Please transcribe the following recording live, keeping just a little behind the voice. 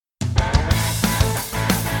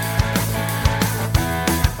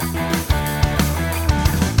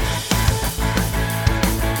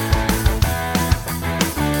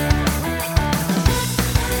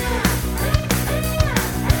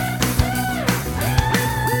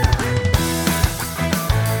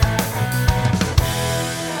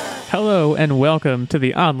Hello and welcome to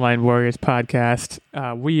the Online Warriors podcast.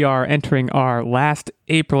 We are entering our last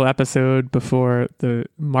April episode before the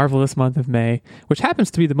marvelous month of May, which happens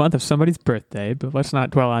to be the month of somebody's birthday, but let's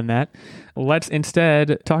not dwell on that. Let's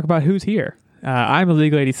instead talk about who's here. I'm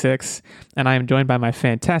Illegal 86, and I am joined by my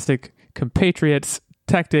fantastic compatriots,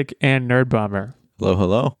 Tactic and Nerd Bomber. Hello,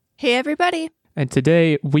 hello. Hey, everybody. And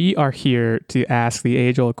today we are here to ask the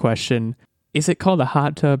age-old question, is it called a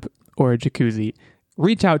hot tub or a jacuzzi?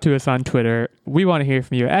 Reach out to us on Twitter. We want to hear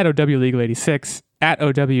from you at OWLegal86, at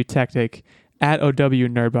OWTactic, at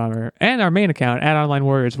OWNerdBomber, and our main account at Online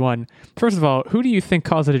Warriors 1. First of all, who do you think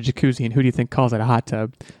calls it a jacuzzi and who do you think calls it a hot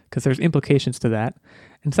tub? Because there's implications to that.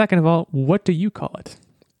 And second of all, what do you call it?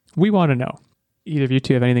 We want to know. Either of you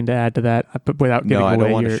two have anything to add to that without giving away No, I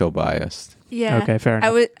don't want to show bias. Yeah. Okay, fair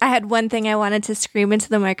enough. I had one thing I wanted to scream into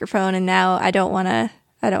the microphone, and now I don't want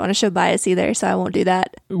to show bias either, so I won't do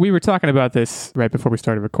that. We were talking about this right before we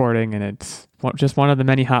started recording, and it's just one of the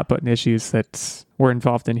many hot button issues that we're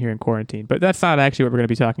involved in here in quarantine. But that's not actually what we're going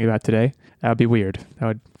to be talking about today. That would be weird.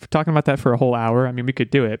 Talking about that for a whole hour. I mean, we could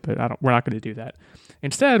do it, but we're not going to do that.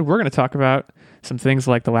 Instead, we're going to talk about some things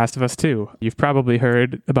like The Last of Us 2. You've probably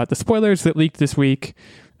heard about the spoilers that leaked this week.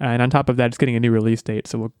 And on top of that, it's getting a new release date,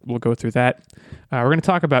 so we'll go through that. We're going to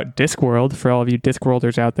talk about Discworld for all of you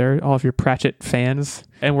Discworlders out there, all of your Pratchett fans.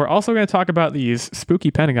 And we're also going to talk about these spooky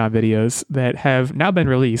Pentagon videos that have now been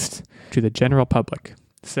released to the general public.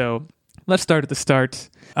 So let's start at the start.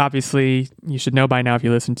 Obviously, you should know by now if you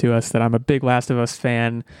listen to us that I'm a big Last of Us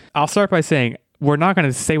fan. I'll start by saying we're not going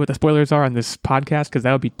to say what the spoilers are on this podcast because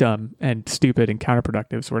that would be dumb and stupid and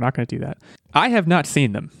counterproductive, so we're not going to do that. I have not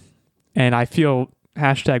seen them, and I feel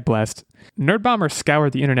 #blessed. Nerd Bomber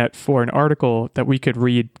scoured the internet for an article that we could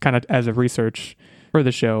read kind of as a research for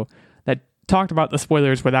the show that talked about the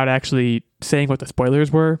spoilers without actually saying what the spoilers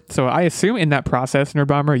were. So I assume in that process, Nerd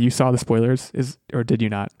Bomber, you saw the spoilers, or did you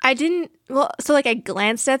not? I didn't. Well, so I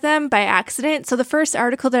glanced at them by accident. So the first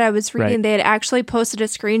article that I was reading, Right. They had actually posted a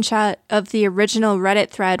screenshot of the original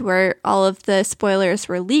Reddit thread where all of the spoilers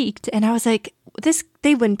were leaked. And I was like,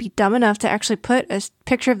 they wouldn't be dumb enough to actually put a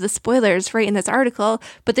picture of the spoilers right in this article,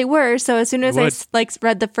 but they were. So as soon as I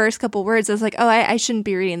read the first couple words, I was like, oh, I shouldn't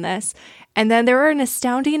be reading this. And then there were an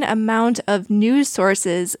astounding amount of news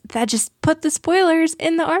sources that just put the spoilers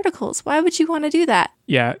in the articles. Why would you want to do that?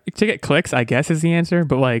 Yeah, to get clicks, I guess, is the answer.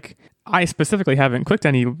 But I specifically haven't clicked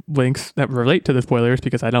any links that relate to the spoilers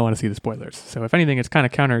because I don't want to see the spoilers. So if anything, it's kind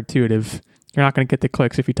of counterintuitive. You're not going to get the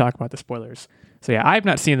clicks if you talk about the spoilers. So yeah, I've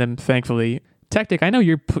not seen them, thankfully. Tactic, I know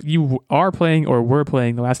you are playing or were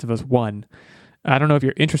playing The Last of Us 1. I don't know if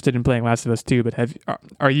you're interested in playing Last of Us 2, but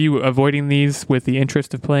are you avoiding these with the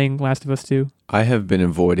interest of playing Last of Us 2? I have been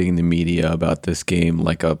avoiding the media about this game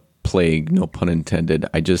like a plague, no pun intended.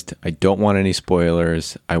 I don't want any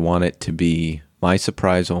spoilers. I want it to be my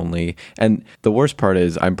surprise only. And the worst part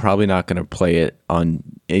is I'm probably not going to play it on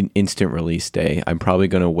instant release day. I'm probably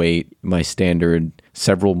going to wait my standard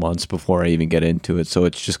several months before I even get into it. So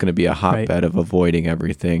it's just going to be a hotbed of avoiding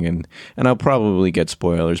everything. And I'll probably get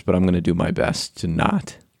spoilers, but I'm going to do my best to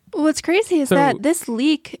not. What's crazy is that this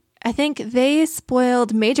leak, I think they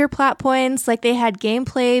spoiled major plot points. Like they had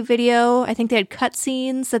gameplay video. I think they had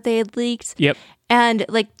cutscenes that they had leaked. Yep. And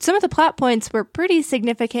some of the plot points were pretty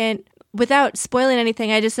significant. Without spoiling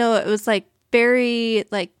anything, I just know it was very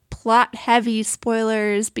plot heavy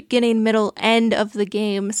spoilers, beginning, middle, end of the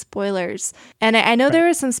game spoilers. And I know there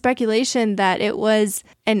was some speculation that it was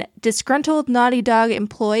a disgruntled Naughty Dog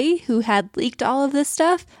employee who had leaked all of this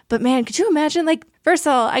stuff. But man, could you imagine? First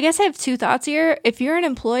of all, I guess I have two thoughts here. If you're an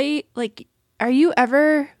employee, are you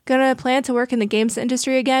ever going to plan to work in the games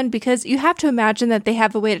industry again? Because you have to imagine that they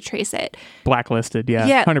have a way to trace it. Blacklisted,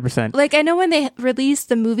 yeah. 100%. I know when they release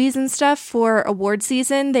the movies and stuff for award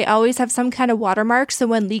season, they always have some kind of watermark. So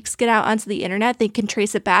when leaks get out onto the internet, they can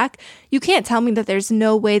trace it back. You can't tell me that there's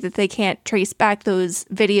no way that they can't trace back those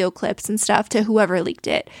video clips and stuff to whoever leaked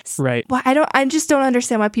it. Right. Well, I just don't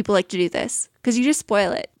understand why people like to do this, because you just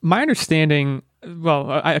spoil it. My understanding... Well,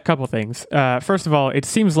 a couple things. First of all, it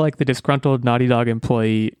seems like the disgruntled Naughty Dog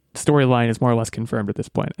employee storyline is more or less confirmed at this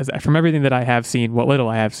point. From everything that I have seen, what little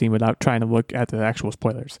I have seen without trying to look at the actual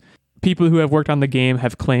spoilers. People who have worked on the game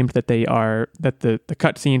have claimed that the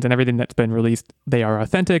cutscenes and everything that's been released, they are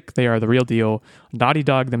authentic, they are the real deal. Naughty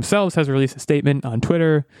Dog themselves has released a statement on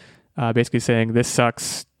Twitter basically saying this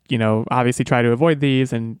sucks, obviously try to avoid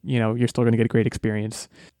these and, you're still going to get a great experience.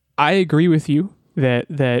 I agree with you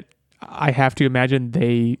that I have to imagine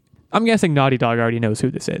I'm guessing Naughty Dog already knows who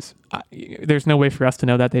this is. There's no way for us to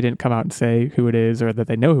know that. They didn't come out and say who it is or that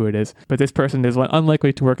they know who it is. But this person is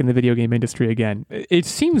unlikely to work in the video game industry again. It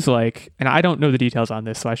seems like, and I don't know the details on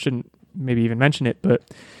this, so I shouldn't maybe even mention it, but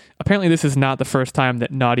apparently this is not the first time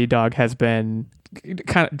that Naughty Dog has been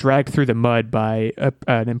kind of dragged through the mud by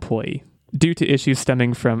an employee due to issues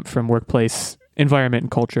stemming from workplace environment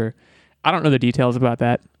and culture. I don't know the details about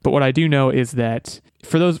that, but what I do know is that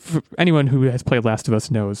for anyone who has played Last of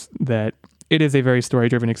Us knows that it is a very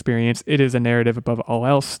story-driven experience. It is a narrative above all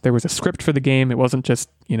else. There was a script for the game. It wasn't just,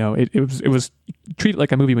 it was treated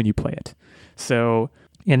like a movie when you play it. So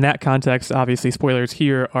in that context, obviously spoilers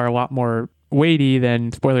here are a lot more weighty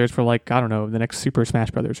than spoilers for, like, I don't know, the next Super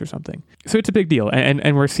Smash Brothers or something. So it's a big deal.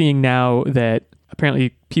 And we're seeing now that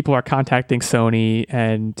apparently people are contacting Sony,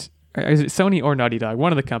 and is it Sony or Naughty Dog?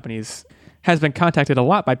 One of the companies has been contacted a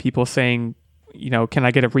lot by people saying, can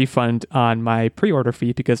I get a refund on my pre-order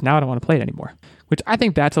fee because now I don't want to play it anymore? Which I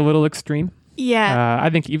think that's a little extreme. Yeah. I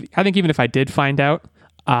think even if I did find out,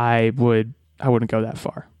 I wouldn't go that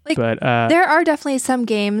far. Like, but there are definitely some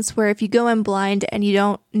games where if you go in blind and you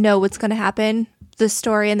don't know what's going to happen, the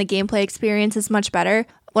story and the gameplay experience is much better.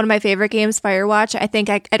 One of my favorite games, Firewatch, I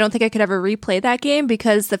don't think I could ever replay that game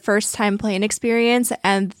because the first time playing experience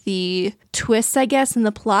and the twists, I guess, in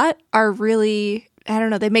the plot are really, I don't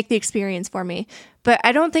know, they make the experience for me. But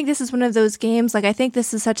I don't think this is one of those games. Like, I think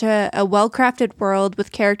this is such a well-crafted world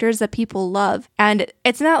with characters that people love. And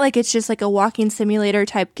it's not like it's just like a walking simulator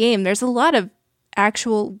type game. There's a lot of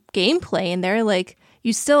actual gameplay in there. Like,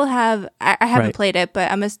 you still have, I haven't played it,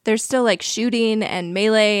 but there's still like shooting and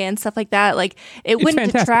melee and stuff like that. Like, it's wouldn't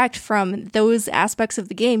fantastic. Detract from those aspects of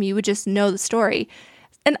the game. You would just know the story.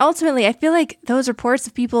 And ultimately, I feel like those reports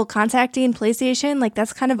of people contacting PlayStation, like,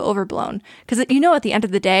 that's kind of overblown. Because, at the end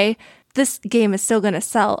of the day, this game is still going to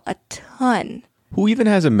sell a ton. Who even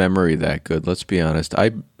has a memory that good? Let's be honest.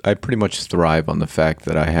 I pretty much thrive on the fact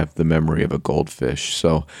that I have the memory of a goldfish.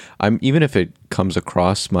 So even if it comes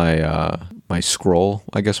across my my scroll,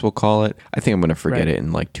 I guess we'll call it, I think I'm going to forget it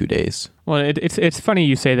in like 2 days. Well, it's funny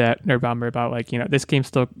you say that, Nerdbomber, about like, this game's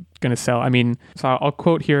still going to sell. I mean, so I'll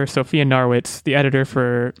quote here Sophia Narwitz, the editor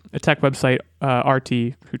for a tech website,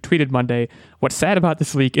 RT, who tweeted Monday, "What's sad about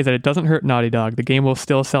this leak is that it doesn't hurt Naughty Dog. The game will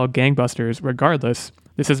still sell gangbusters regardless.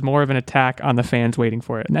 This is more of an attack on the fans waiting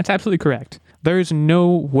for it." And that's absolutely correct. There's no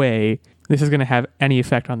way this is going to have any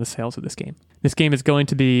effect on the sales of this game. This game is going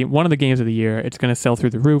to be one of the games of the year. It's going to sell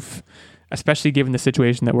through the roof, especially given the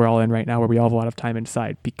situation that we're all in right now where we all have a lot of time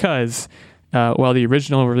inside. Because while the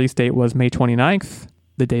original release date was May 29th,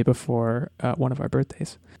 the day before one of our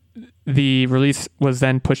birthdays, the release was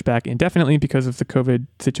then pushed back indefinitely because of the COVID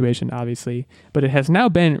situation, obviously. But it has now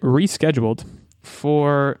been rescheduled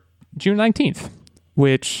for June 19th,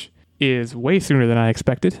 which is way sooner than I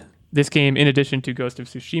expected. This game, in addition to Ghost of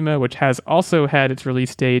Tsushima, which has also had its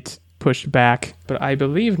release date pushed back, but I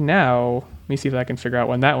believe now, let me see if I can figure out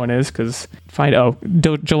when that one is, because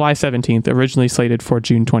July 17th, originally slated for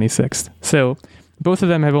June 26th. So both of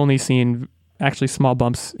them have only seen actually small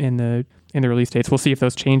bumps in the release dates. We'll see if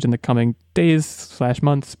those change in the coming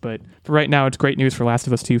days/months, but for right now, it's great news for Last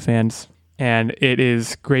of Us 2 fans. And it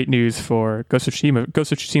is great news for Ghost of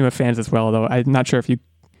Tsushima fans as well, though I'm not sure if you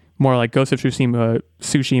more like Ghost of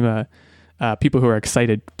Tsushima people who are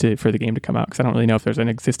excited for the game to come out, because I don't really know if there's an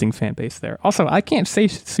existing fan base there. Also, I can't say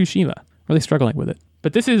Tsushima. Really struggling with it.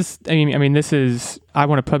 But this is, I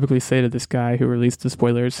want to publicly say to this guy who released the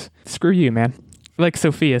spoilers, screw you, man. Like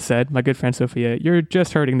Sophia said, my good friend Sophia, you're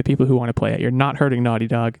just hurting the people who want to play it. You're not hurting Naughty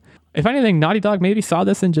Dog. If anything, Naughty Dog maybe saw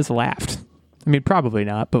this and just laughed. I mean, probably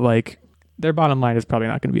not, but like, their bottom line is probably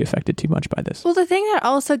not going to be affected too much by this. Well, the thing that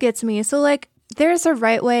also gets me, so like, there's a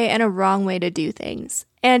right way and a wrong way to do things.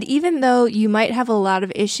 And even though you might have a lot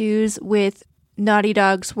of issues with Naughty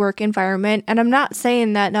Dog's work environment, and I'm not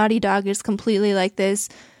saying that Naughty Dog is completely like this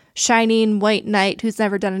shining white knight who's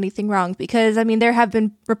never done anything wrong, because, there have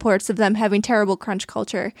been reports of them having terrible crunch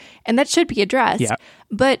culture, and that should be addressed. Yeah.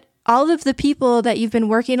 But all of the people that you've been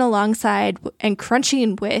working alongside and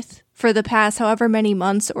crunching with for the past however many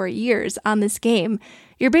months or years on this game,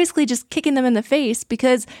 you're basically just kicking them in the face,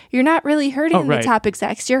 because you're not really hurting the top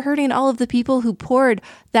execs. You're hurting all of the people who poured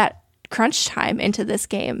that crunch time into this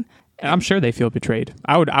game. I'm sure they feel betrayed.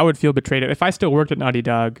 I would feel betrayed. If I still worked at Naughty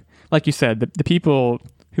Dog, like you said, the people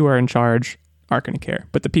who are in charge aren't going to care.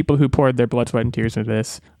 But the people who poured their blood, sweat, and tears into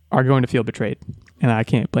this are going to feel betrayed. And I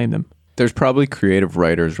can't blame them. There's probably creative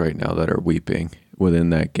writers right now that are weeping within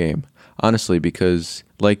that game. Honestly, because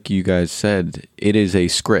like you guys said, it is a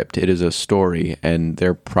script, it is a story, and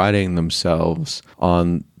they're priding themselves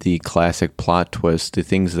on the classic plot twist, the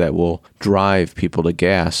things that will drive people to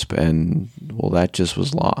gasp, and well, that just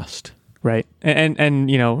was lost. Right. And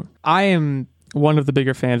I am one of the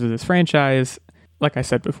bigger fans of this franchise. Like I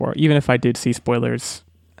said before, even if I did see spoilers,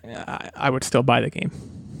 I would still buy the game.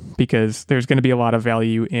 because there's going to be a lot of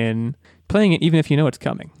value in playing it even if you know it's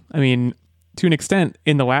coming. I mean, to an extent,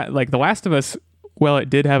 in The Last of Us, well, it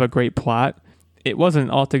did have a great plot, it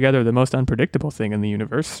wasn't altogether the most unpredictable thing in the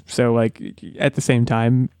universe. So like at the same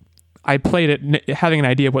time, I played it having an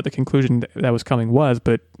idea of what the conclusion that was coming was,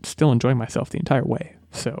 but still enjoying myself the entire way.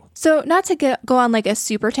 So not to go on like a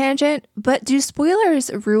super tangent, but do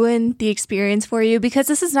spoilers ruin the experience for you? Because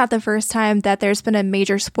this is not the first time that there's been a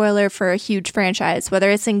major spoiler for a huge franchise, whether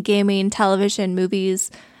it's in gaming, television,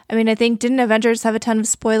 movies. I mean, I think, didn't Avengers have a ton of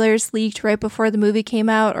spoilers leaked right before the movie came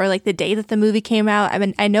out, or like the day that the movie came out? I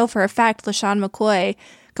mean, I know for a fact LaShawn McCoy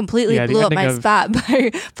completely blew up my spot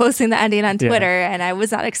by posting the ending on Twitter, and I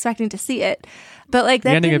was not expecting to see it. But like the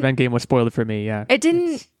ending of Endgame was spoiled for me. Yeah, it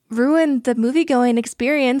didn't ruin the movie going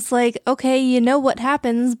experience. Like, okay, you know what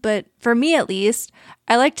happens, but for me at least,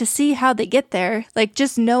 I like to see how they get there. Like,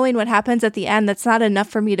 just knowing what happens at the end, that's not enough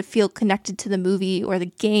for me to feel connected to the movie or the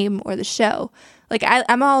game or the show. Like,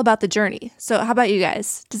 I'm all about the journey. So how about you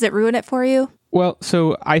guys? Does it ruin it for you? Well,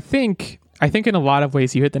 so I think in a lot of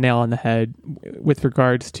ways you hit the nail on the head with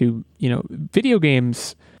regards to, video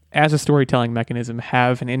games as a storytelling mechanism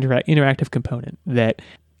have an interactive component that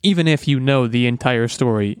even if you know the entire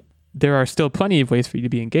story, there are still plenty of ways for you to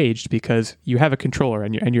be engaged because you have a controller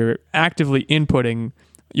and you're actively inputting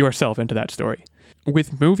yourself into that story.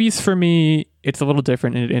 With movies, for me, it's a little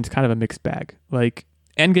different and it's kind of a mixed bag. Like,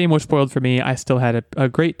 Endgame was spoiled for me. I still had a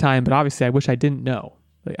great time, but obviously I wish I didn't know.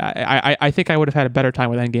 Like, I think I would have had a better time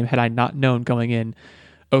with Endgame had I not known going in,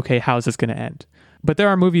 okay, how's this going to end? But there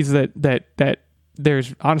are movies that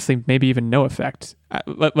there's honestly maybe even no effect.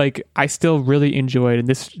 Like, I still really enjoyed, and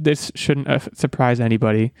this shouldn't surprise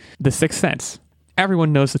anybody, The Sixth Sense.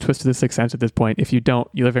 Everyone knows the twist to The Sixth Sense at this point. If you don't,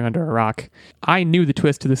 you're living under a rock. I knew the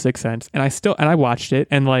twist to The Sixth Sense, and I watched it,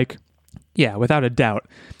 and like, yeah, without a doubt,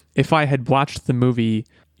 if I had watched the movie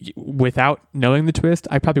without knowing the twist,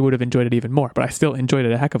 I probably would have enjoyed it even more, but I still enjoyed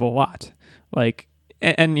it a heck of a lot. Like,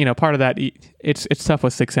 and part of that, it's tough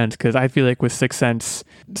with Sixth Sense because I feel like with Sixth Sense,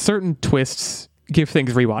 certain twists give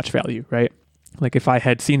things rewatch value, right? Like, if I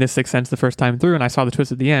had seen The Sixth Sense the first time through and I saw the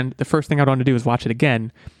twist at the end, the first thing I'd want to do is watch it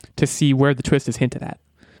again to see where the twist is hinted at.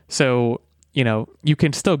 So, you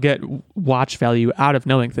can still get watch value out of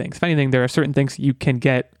knowing things. If anything, there are certain things you can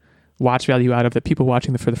get watch value out of that people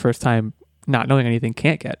watching for the first time not knowing anything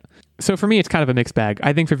can't get. So for me, it's kind of a mixed bag.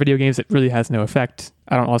 I think for video games, it really has no effect.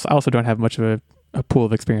 I also don't have much of a pool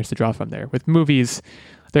of experience to draw from there. With movies,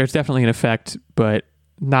 there's definitely an effect, but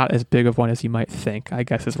not as big of one as you might think, I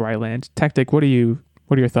guess, is where I land. Tactic, what are your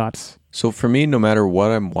thoughts? So for me, no matter what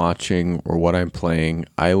I'm watching or what I'm playing,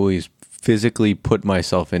 I always physically put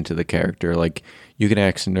myself into the character. Like, you can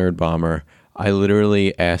ask Nerd Bomber. I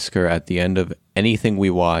literally ask her at the end of anything we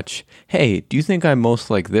watch, hey, do you think I'm most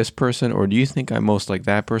like this person, or do you think I'm most like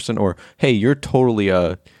that person, or hey, you're totally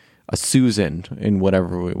a Susan in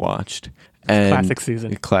whatever we watched. And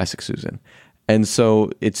classic Susan. And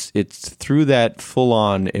so it's through that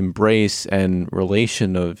full-on embrace and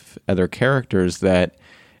relation of other characters that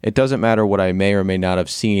it doesn't matter what I may or may not have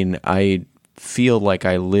seen, I feel like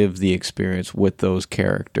I live the experience with those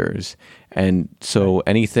characters. And so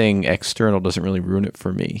anything external doesn't really ruin it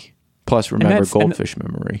for me. Plus, remember goldfish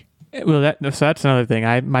memory. Well, so that's another thing.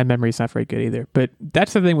 My memory's not very good either. But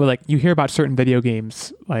that's the thing where, like, you hear about certain video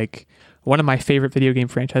games, like one of my favorite video game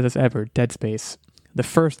franchises ever, Dead Space. The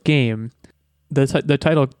first game, the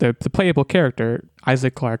title, the playable character,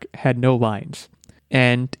 Isaac Clarke, had no lines.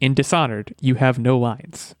 And in Dishonored, you have no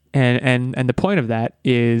lines. And the point of that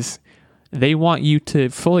is they want you to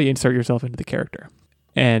fully insert yourself into the character.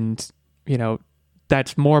 And,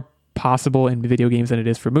 that's more possible in video games than it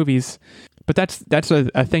is for movies. But that's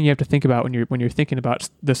a thing you have to think about when you're thinking about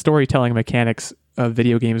the storytelling mechanics of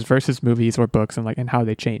video games versus movies or books and how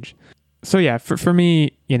they change. So yeah, for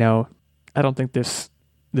me, I don't think this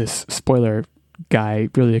spoiler guy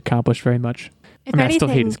really accomplished very much. I still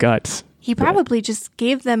hate his guts. He probably just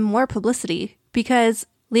gave them more publicity because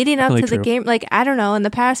leading up to the game, like, I don't know, in the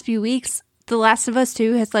past few weeks, The Last of Us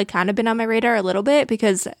 2 has kind of been on my radar a little bit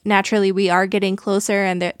because naturally we are getting closer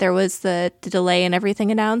and there was the delay and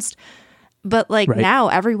everything announced. But now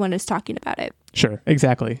everyone is talking about it. Sure,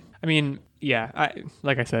 exactly. I mean, yeah,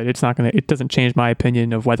 like I said, it doesn't change my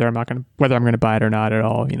opinion of whether I'm going to buy it or not at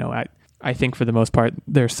all. I think for the most part,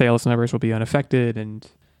 their sales numbers will be unaffected. And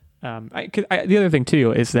the other thing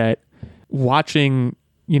too is that watching,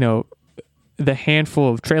 the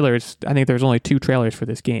handful of trailers, I think there's only 2 trailers for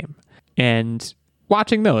this game. And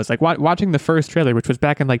watching those, like watching the first trailer, which was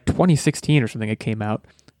back in 2016 or something, it came out.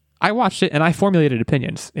 I watched it and I formulated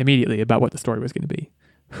opinions immediately about what the story was going to be.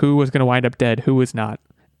 Who was going to wind up dead, who was not.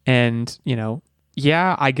 And,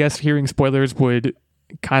 yeah, I guess hearing spoilers would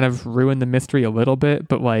kind of ruin the mystery a little bit,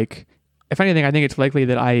 but like, if anything, I think it's likely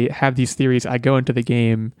that I have these theories, I go into the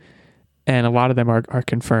game, and a lot of them are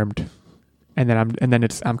confirmed. And then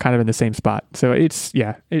I'm kind of in the same spot. So it's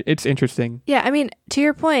interesting. Yeah, I mean, to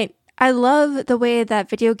your point, I love the way that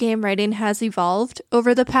video game writing has evolved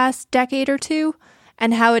over the past decade or two,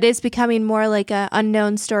 and how it is becoming more like an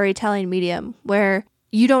unknown storytelling medium where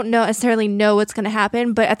you don't necessarily know what's going to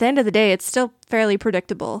happen, but at the end of the day, it's still fairly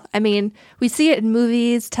predictable. I mean, we see it in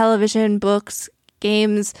movies, television, books,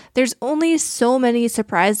 games. There's only so many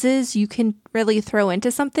surprises you can really throw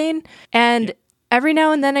into something. And every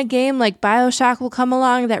now and then a game like BioShock will come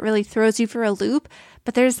along that really throws you for a loop,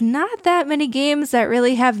 but there's not that many games that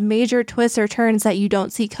really have major twists or turns that you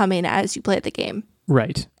don't see coming as you play the game.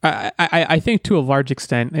 Right. I think to a large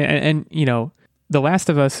extent, and you know, The Last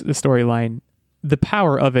of Us, the storyline, the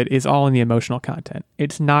power of it is all in the emotional content.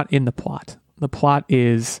 It's not in the plot. The plot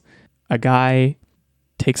is a guy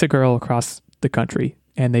takes a girl across the country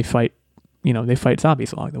and they fight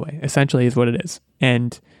zombies along the way, essentially is what it is.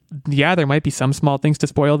 And yeah, there might be some small things to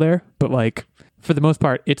spoil there, but like for the most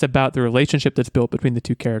part, it's about the relationship that's built between the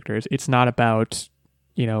two characters. It's not about,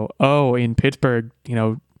 in Pittsburgh,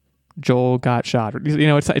 Joel got shot.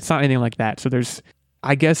 It's not anything like that. So there's,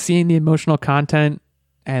 I guess, seeing the emotional content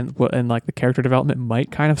and like the character development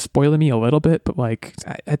might kind of spoil me a little bit, but like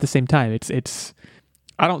at the same time, it's.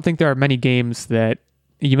 I don't think there are many games that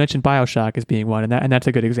you mentioned BioShock as being one, and that's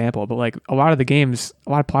a good example. But like a lot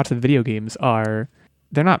of plots of video games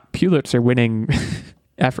they're not Pulitzer winning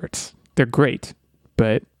efforts. They're great,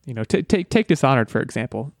 but take Dishonored for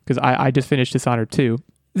example, because I just finished Dishonored 2.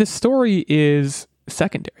 The story is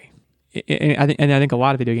secondary. I think a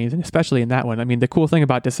lot of video games, and especially in that one, I mean, the cool thing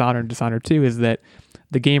about Dishonored and Dishonored 2 is that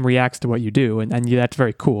the game reacts to what you do, and that's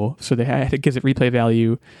very cool. So it gives it replay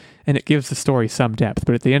value, and it gives the story some depth.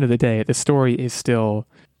 But at the end of the day, the story is still,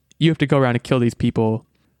 you have to go around and kill these people.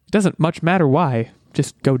 It doesn't much matter why,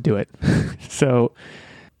 just go do it. So,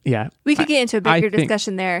 yeah. We could get into a bigger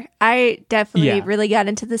discussion there. I definitely really got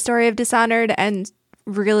into the story of Dishonored and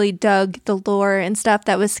really dug the lore and stuff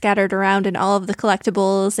that was scattered around in all of the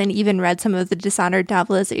collectibles, and even read some of the Dishonored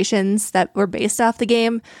novelizations that were based off the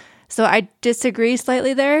game. So I disagree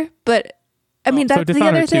slightly there, but I mean, that's the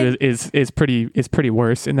other thing. Dishonored 2 is pretty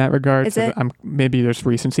worse in that regard. Is it? Maybe there's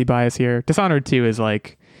recency bias here. Dishonored 2 is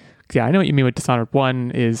like, yeah, I know what you mean with Dishonored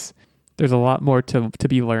 1 is there's a lot more to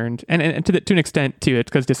be learned. And to an extent, too, it's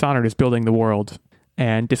because Dishonored is building the world,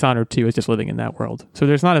 and Dishonored 2 is just living in that world. So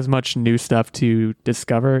there's not as much new stuff to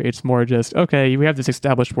discover. It's more just, okay, we have this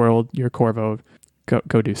established world, you're Corvo,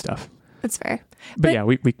 go do stuff. That's fair. But yeah,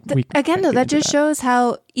 we again, though, that just shows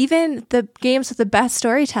how even the games with the best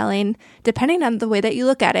storytelling, depending on the way that you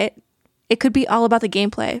look at it, it could be all about the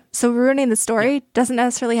gameplay. So ruining the story doesn't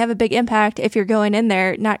necessarily have a big impact if you're going in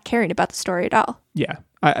there not caring about the story at all. Yeah.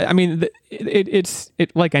 I mean, it's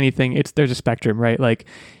like anything, there's a spectrum, right? Like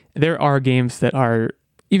there are games that are,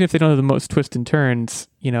 even if they don't have the most twists and turns,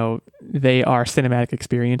 they are cinematic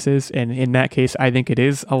experiences. And in that case, I think it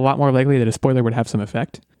is a lot more likely that a spoiler would have some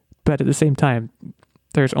effect. But at the same time,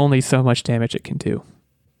 there's only so much damage it can do,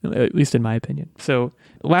 at least in my opinion. So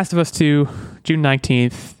Last of Us 2, June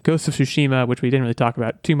 19th, Ghost of Tsushima, which we didn't really talk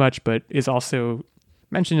about too much, but is also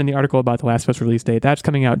mentioned in the article about the Last of Us release date. That's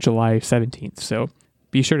coming out July 17th. So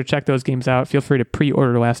be sure to check those games out. Feel free to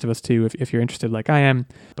pre-order Last of Us 2 if you're interested like I am,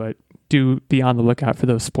 but do be on the lookout for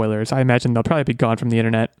those spoilers. I imagine they'll probably be gone from the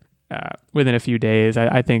internet within a few days.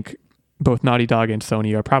 I think both Naughty Dog and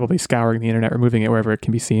Sony are probably scouring the internet, removing it wherever it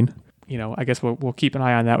can be seen. I guess we'll keep an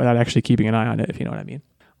eye on that without actually keeping an eye on it, if you know what I mean.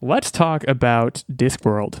 Let's talk about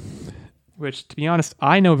Discworld, which, to be honest,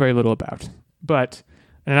 I know very little about. But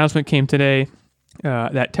an announcement came today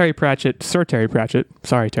that Sir Terry Pratchett,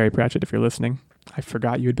 sorry Terry Pratchett if you're listening, I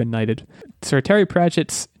forgot you had been knighted. Sir Terry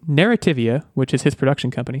Pratchett's Narrativia, which is his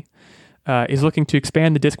production company, is looking to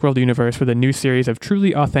expand the Discworld universe with a new series of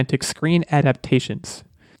truly authentic screen adaptations.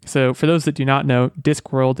 So for those that do not know,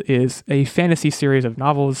 Discworld is a fantasy series of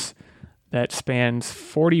novels that spans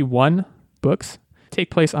 41 books, take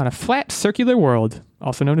place on a flat circular world,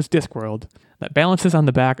 also known as Discworld, that balances on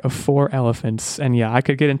the back of 4 elephants. And yeah, I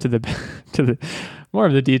could get into the more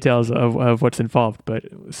of the details of what's involved, but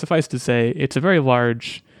suffice to say, it's a very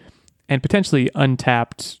large and potentially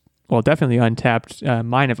definitely untapped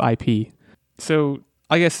mine of IP. So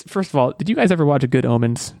I guess, first of all, did you guys ever watch Good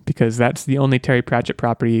Omens? Because that's the only Terry Pratchett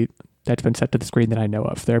property that's been set to the screen that I know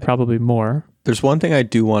of. There are probably more. There's one thing I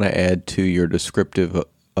do want to add to your descriptive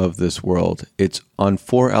of this world. It's on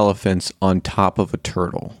 4 elephants on top of a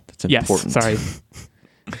turtle. That's important. Yes,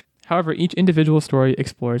 sorry. However, each individual story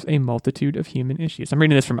explores a multitude of human issues. I'm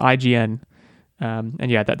reading this from IGN. And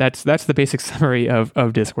yeah, that's the basic summary of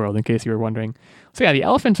Discworld, in case you were wondering. So yeah, the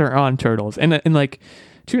elephants are on turtles, and like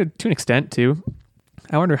to an extent too.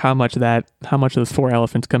 I wonder how much those 4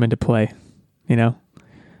 elephants come into play. You know,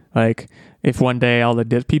 like if one day all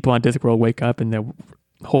the people on Discworld wake up and the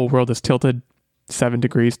whole world is tilted 7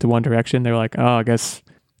 degrees to one direction, they're like, oh, I guess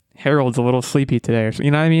Harold's a little sleepy today, or you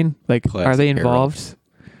know what I mean? Like, Classic are they involved? Harold.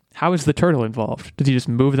 How is the turtle involved? Does he just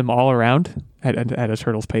move them all around at a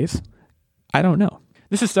turtle's pace? I don't know.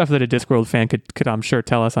 This is stuff that a Discworld fan could I'm sure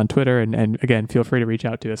tell us on Twitter, and again, feel free to reach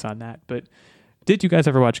out to us on that. But did you guys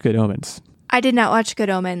ever watch Good Omens? I did not watch Good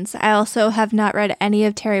Omens. I also have not read any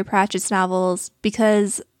of Terry Pratchett's novels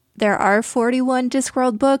because there are 41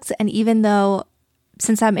 Discworld books, and even though,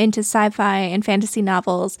 since I'm into sci-fi and fantasy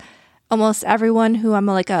novels, almost everyone who I'm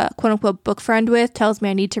like a quote-unquote book friend with tells me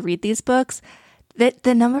I need to read these books, that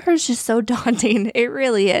the number is just so daunting. It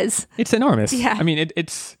really is. It's enormous. Yeah. I mean,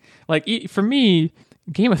 it's like, for me,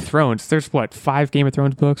 Game of Thrones, there's what, 5 Game of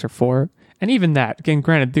Thrones books or 4? And even that, again,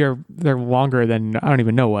 granted, they're longer than I don't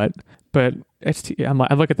even know what, but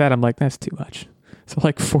I look at that, I'm like, that's too much. So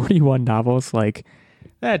like 41 novels, like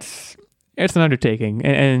it's an undertaking,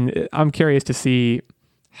 and I'm curious to see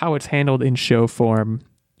how it's handled in show form.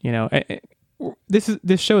 You know, this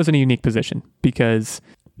show is in a unique position because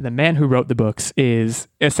the man who wrote the books is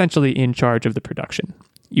essentially in charge of the production.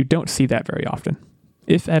 You don't see that very often,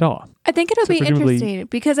 if at all. I think it'll be interesting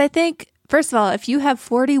because I think, first of all, if you have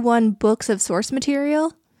 41 books of source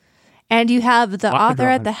material and you have the author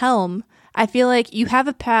at the helm, I feel like you have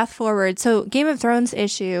a path forward. So Game of Thrones'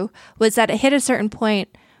 issue was that it hit a certain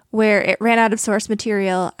point where it ran out of source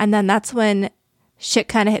material, and then that's when shit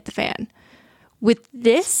kind of hit the fan. With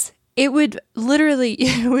this, it would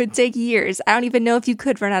take years. I don't even know if you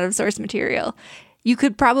could run out of source material. You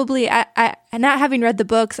could probably, not having read the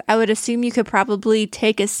books, I would assume you could probably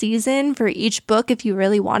take a season for each book if you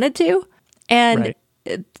really wanted to. And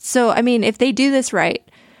so, I mean, if they do this right,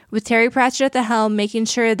 with Terry Pratchett at the helm, making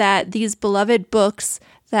sure that these beloved books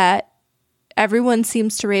that everyone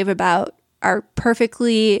seems to rave about are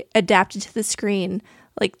perfectly adapted to the screen,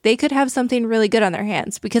 like they could have something really good on their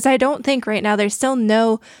hands. Because I don't think right now there's still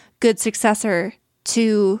no good successor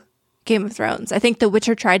to Game of Thrones. I think The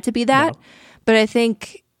Witcher tried to be that. No. But I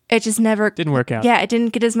think it just never didn't work out. Yeah, it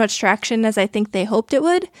didn't get as much traction as I think they hoped it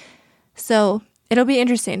would. So it'll be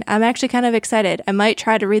interesting. I'm actually kind of excited. I might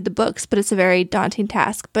try to read the books, but it's a very daunting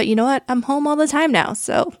task. But you know what? I'm home all the time now,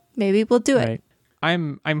 so maybe we'll do it. Right.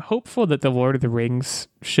 I'm hopeful that the Lord of the Rings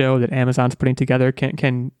show that Amazon's putting together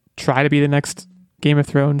can try to be the next Game of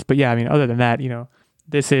Thrones. But yeah, I mean, other than that, you know,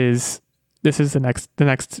 this is the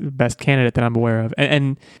next best candidate that I'm aware of.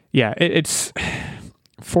 And yeah, it's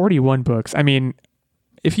 41 books. I mean,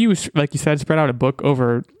 if you, like you said, spread out a book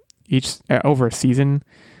over a season,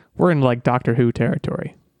 we're in like Doctor Who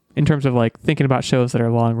territory in terms of like thinking about shows that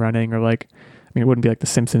are long running, or like, I mean, it wouldn't be like The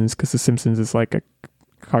Simpsons because The Simpsons is like a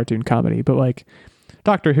cartoon comedy, but like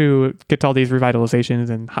Doctor Who gets all these revitalizations,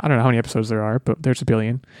 and I don't know how many episodes there are, but there's a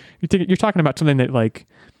billion. You're talking about something that like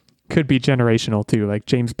could be generational too, like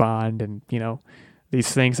James Bond, and you know,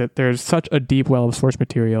 these things that there's such a deep well of source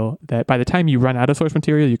material that by the time you run out of source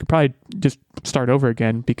material, you could probably just start over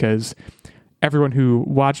again because everyone who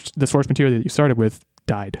watched the source material that you started with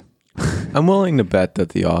died. I'm willing to bet that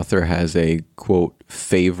the author has a quote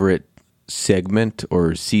favorite segment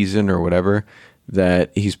or season or whatever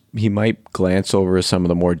that he might glance over some of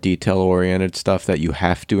the more detail-oriented stuff that you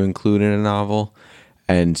have to include in a novel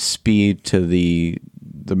and speed to the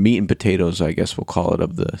meat and potatoes, I guess we'll call it,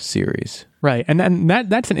 of the series. Right. And then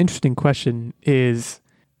that's an interesting question is,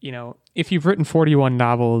 you know, if you've written 41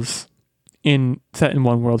 novels set in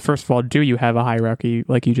one world, first of all, do you have a hierarchy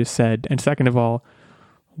like you just said? And second of all,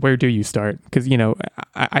 where do you start? Because, you know,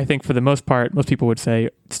 I think for the most part, most people would say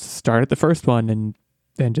start at the first one and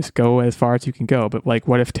then just go as far as you can go. But like,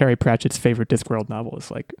 what if Terry Pratchett's favorite Discworld novel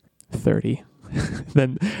is like 30?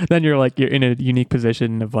 then you're in a unique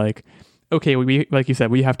position of like, okay, we like you said,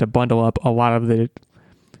 we have to bundle up a lot of the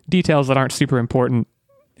details that aren't super important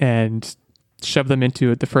and shove them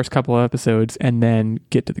into the first couple of episodes and then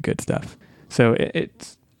get to the good stuff. So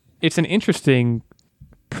it's an interesting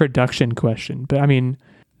production question. But I mean,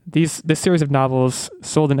 this series of novels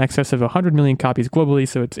sold in excess of 100 million copies globally,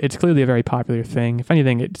 so it's clearly a very popular thing. If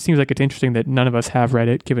anything, it seems like it's interesting that none of us have read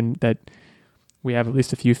it, given that we have at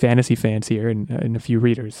least a few fantasy fans here and a few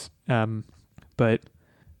readers. But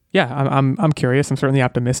yeah, I'm curious. I'm certainly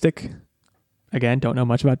optimistic. Again, don't know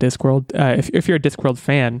much about Discworld. If you're a Discworld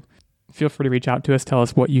fan, feel free to reach out to us. Tell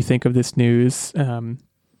us what you think of this news.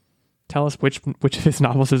 tell us which of his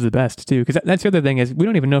novels is the best too, because that's the other thing is we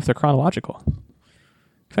don't even know if they're chronological.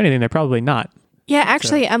 If anything, they're probably not. Yeah,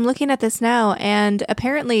 actually, I'm looking at this now, and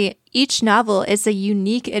apparently each novel is a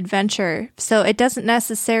unique adventure, so it doesn't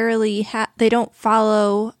necessarily they don't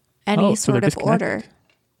follow any sort of order.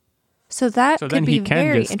 So that could be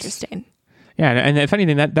very interesting. Yeah, and if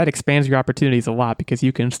anything, that expands your opportunities a lot, because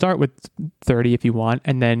you can start with 30 if you want,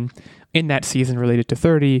 and then in that season related to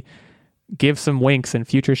 30, give some winks and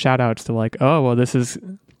future shout-outs to like, oh, well, this is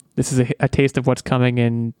a taste of what's coming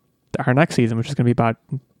in our next season, which is going to be about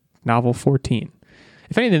novel 14.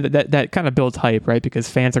 If anything, that kind of builds hype, right? Because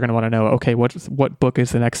fans are going to want to know, okay, what book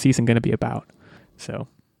is the next season going to be about? So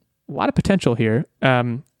a lot of potential here.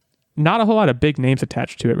 Not a whole lot of big names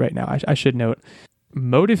attached to it right now. I should note.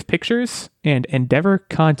 Motive Pictures and Endeavor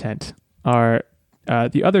Content are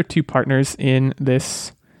the other two partners in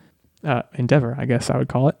this endeavor, I guess I would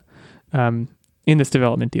call it, in this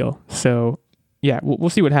development deal. So yeah, we'll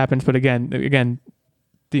see what happens. But again,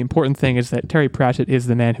 the important thing is that Terry Pratchett is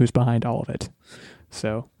the man who's behind all of it.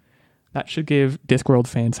 So that should give Discworld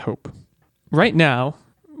fans hope. Right now,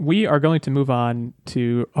 we are going to move on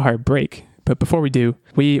to our break. But before we do,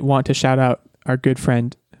 we want to shout out our good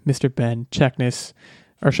friend, Mr. Ben Checkness,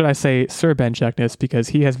 or should I say Sir Ben Checkness, because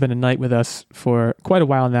he has been a knight with us for quite a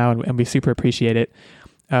while now, and we super appreciate it.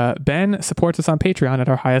 Ben supports us on Patreon at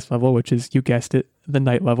our highest level, which is, you guessed it, the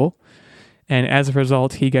knight level. And as a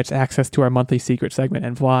result, he gets access to our monthly secret segment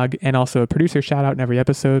and vlog, and also a producer shout out in every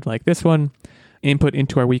episode like this one, input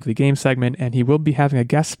into our weekly game segment, and he will be having a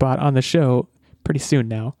guest spot on the show pretty soon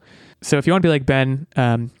now. So if you want to be like Ben,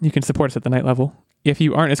 you can support us at the knight level. If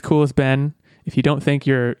you aren't as cool as Ben, if you don't think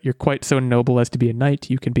you're quite so noble as to be a knight,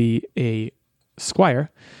 you can be a squire,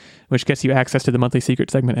 which gets you access to the monthly secret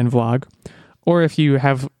segment and vlog. Or if you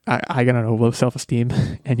have, I don't know, low self-esteem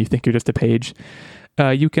and you think you're just a page,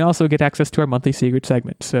 you can also get access to our monthly secret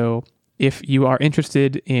segment. So if you are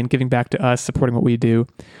interested in giving back to us, supporting what we do,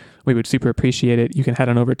 we would super appreciate it. You can head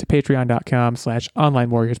on over to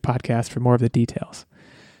patreon.com/onlinewarriorspodcast for more of the details.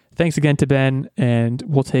 Thanks again to Ben, and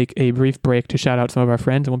we'll take a brief break to shout out some of our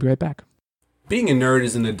friends, and we'll be right back. Being a nerd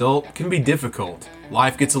as an adult can be difficult.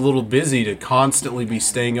 Life gets a little busy to constantly be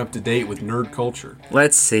staying up to date with nerd culture.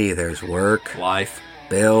 Let's see, there's work, Life,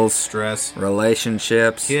 bills, stress,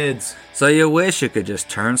 relationships, kids. So you wish you could just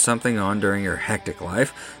turn something on during your hectic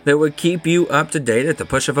life that would keep you up to date at the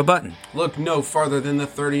push of a button. Look no farther than the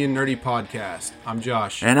 30 and Nerdy podcast. I'm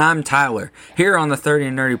Josh. And I'm Tyler. Here on the 30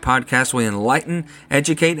 and Nerdy podcast, we enlighten,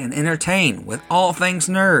 educate, and entertain with all things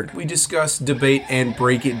nerd. We discuss, debate, and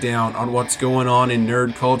break it down on what's going on in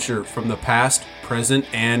nerd culture from the past, present,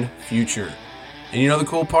 and future. And you know the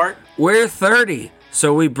cool part? We're 30.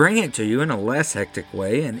 So we bring it to you in a less hectic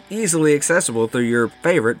way and easily accessible through your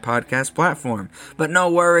favorite podcast platform. But no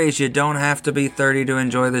worries, you don't have to be 30 to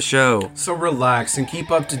enjoy the show. So relax and keep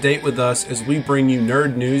up to date with us as we bring you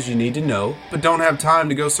nerd news you need to know, but don't have time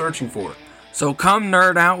to go searching for. So come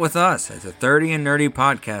nerd out with us at the 30 and Nerdy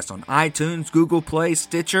podcast on iTunes, Google Play,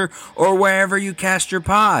 Stitcher, or wherever you cast your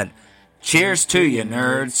pod. Cheers to you,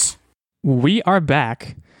 nerds. We are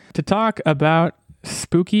back to talk about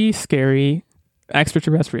spooky, scary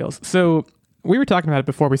extraterrestrials. So we were talking about it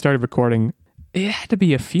before we started recording. It had to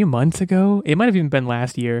be a few months ago. It might have even been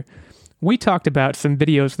last year. We talked about some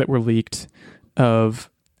videos that were leaked of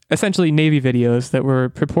essentially Navy videos that were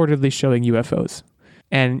purportedly showing UFOs.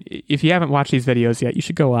 And if you haven't watched these videos yet, you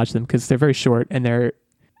should go watch them because they're very short and they're,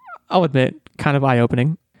 I'll admit, kind of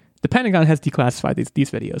eye-opening. The Pentagon has declassified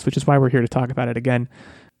these videos, which is why we're here to talk about it again.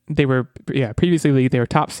 They were previously leaked. They were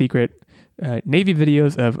top secret Navy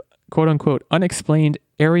videos of quote-unquote unexplained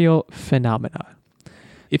aerial phenomena.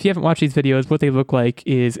 If you haven't watched these videos, what they look like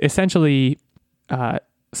is essentially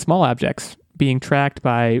small objects being tracked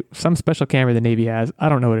by some special camera the Navy has. I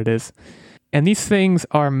don't know what it is. And these things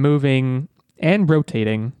are moving and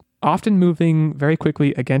rotating, often moving very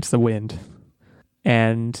quickly against the wind,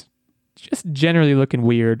 and just generally looking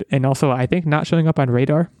weird, and also I think not showing up on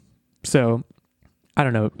radar. So, I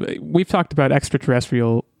don't know. We've talked about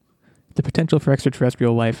the potential for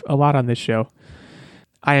extraterrestrial life a lot on this show.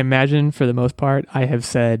 I imagine for the most part, I have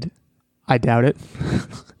said, I doubt it.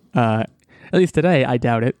 At least today, I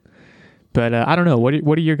doubt it. But I don't know.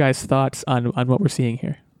 What are your guys' thoughts on what we're seeing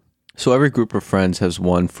here? So every group of friends has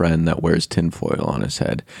one friend that wears tinfoil on his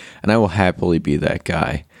head, and I will happily be that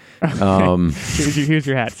guy. Here's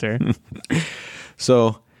your hat, sir.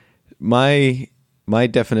 So my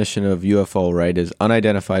definition of UFO, right, is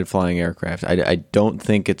unidentified flying aircraft. I don't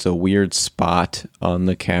think it's a weird spot on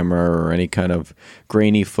the camera or any kind of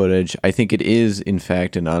grainy footage. I think it is, in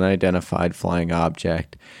fact, an unidentified flying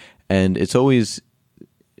object. And it's always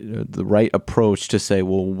the right approach to say,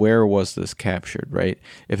 well, where was this captured, right?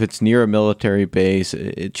 If it's near a military base,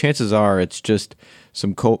 chances are it's just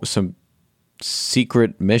some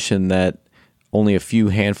secret mission that only a few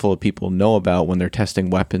handful of people know about when they're testing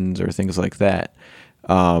weapons or things like that.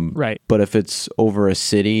 Right. But if it's over a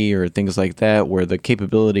city or things like that, where the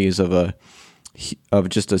capabilities of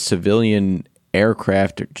just a civilian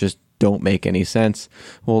aircraft just don't make any sense,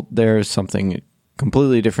 well, there's something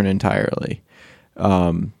completely different entirely.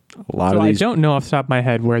 I don't know off the top of my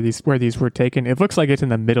head where these were taken. It looks like it's in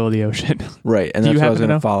the middle of the ocean. Right, and that's what I was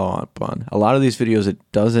going to follow up on. A lot of these videos, it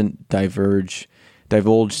doesn't divulge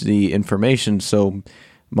the information, so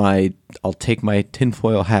I'll take my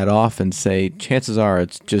tinfoil hat off and say chances are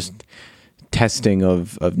it's just testing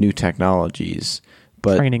of new technologies.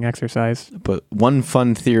 But training exercise. But one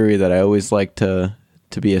fun theory that I always like to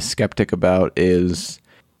be a skeptic about is,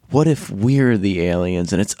 what if we're the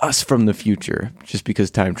aliens and it's us from the future, just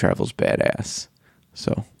because time travel's badass?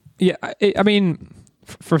 So yeah, I mean,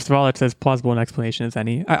 first of all, it's as plausible an explanation as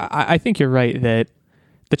any. I think you're right that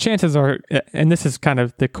the chances are, and this is kind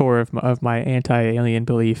of the core of my anti-alien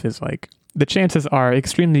belief, is like the chances are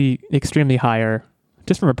extremely, extremely higher,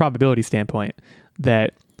 just from a probability standpoint,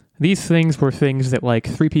 that these things were things that like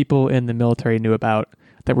 3 people in the military knew about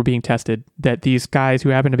that were being tested, that these guys who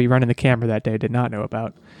happened to be running the camera that day did not know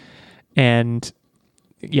about. And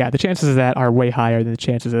yeah, the chances of that are way higher than the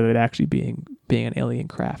chances of it actually being an alien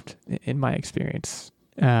craft, in my experience.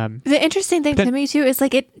 The interesting thing to me too is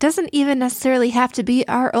like it doesn't even necessarily have to be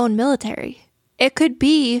our own military. It could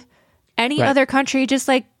be any other country just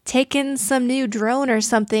like taking some new drone or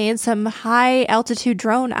something, some high altitude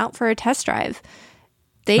drone out for a test drive.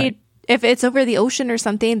 If it's over the ocean or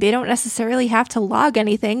something, they don't necessarily have to log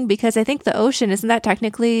anything, because I think the ocean, isn't that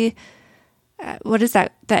technically what is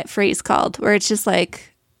that phrase called, where it's just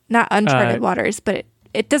like not uncharted waters, but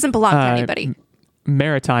it doesn't belong to anybody.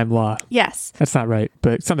 Maritime law. Yes. That's not right,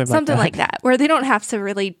 but something like that, where they don't have to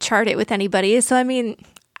really chart it with anybody. So, I mean,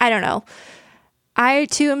 I don't know. I,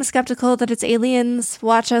 too, am skeptical that it's aliens.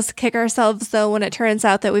 Watch us kick ourselves, though, when it turns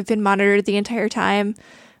out that we've been monitored the entire time.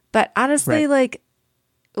 But honestly, like,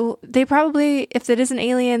 they probably, if it is an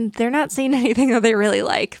alien, they're not seeing anything that they really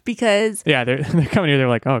like, because... Yeah, they're coming here, they're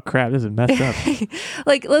like, oh, crap, this is messed up.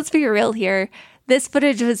 Like, let's be real here. This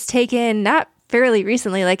footage was taken not fairly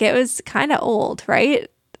recently. Like, it was kind of old, right?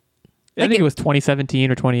 I think it was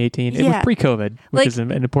 2017 or 2018. It was pre-COVID, which is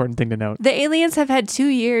an important thing to note. The aliens have had 2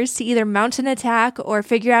 years to either mount an attack or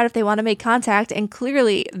figure out if they want to make contact, and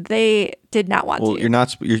clearly they did not want to.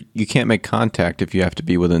 Well, you can't make contact if you have to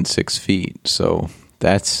be within 6 feet, so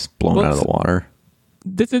that's blown out of the water.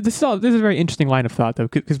 This is a very interesting line of thought, though,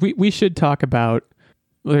 because we should talk about.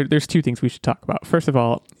 There's 2 things we should talk about. First of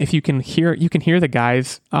all, if you can hear the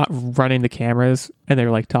guys running the cameras, and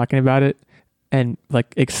they're like talking about it and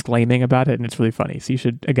like exclaiming about it, and it's really funny. So you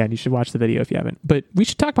should watch the video if you haven't. But we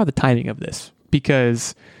should talk about the timing of this,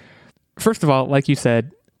 because first of all, like you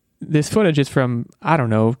said, this footage is from, I don't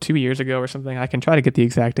know, 2 years ago or something. I can try to get the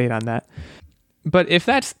exact date on that. But if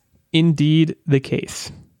that's indeed the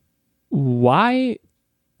case, why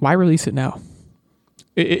release it now?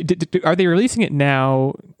 Are they releasing it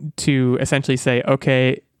now to essentially say,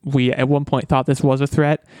 okay, we at one point thought this was a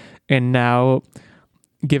threat, and now,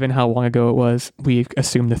 given how long ago it was, we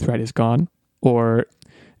assume the threat is gone? Or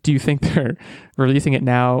do you think they're releasing it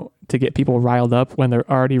now to get people riled up when they're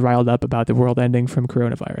already riled up about the world ending from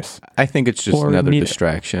coronavirus? I think it's just another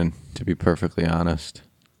distraction, to be perfectly honest.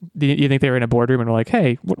 Do you think they were in a boardroom and were like,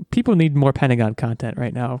 hey, people need more Pentagon content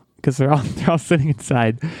right now because they're all sitting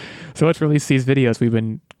inside. So let's release these videos we've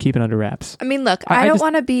been keeping under wraps. I mean, look, I don't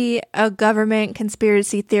want to be a government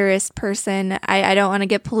conspiracy theorist person. I don't want to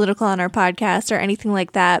get political on our podcast or anything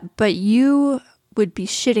like that. But you would be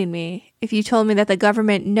shitting me if you told me that the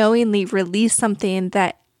government knowingly released something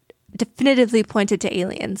that definitively pointed to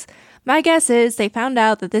aliens. My guess is they found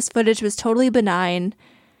out that this footage was totally benign.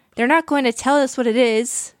 They're not going to tell us what it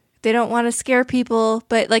is. They don't want to scare people.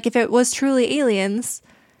 But like, if it was truly aliens,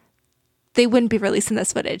 they wouldn't be releasing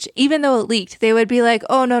this footage. Even though it leaked, they would be like,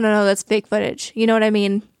 oh, no, that's fake footage. You know what I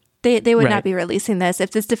mean? They would not be releasing this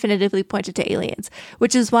if this definitively pointed to aliens,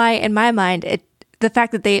 which is why, in my mind, the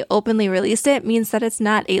fact that they openly released it means that it's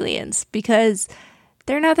not aliens, because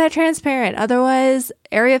they're not that transparent. Otherwise,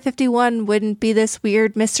 Area 51 wouldn't be this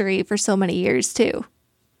weird mystery for so many years, too.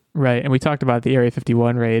 Right. And we talked about the Area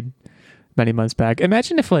 51 raid many months back.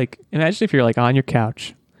 Imagine if you're like on your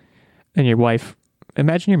couch and your wife,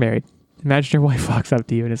 imagine you're married. Imagine your wife walks up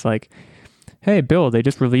to you and is like, hey, Bill, they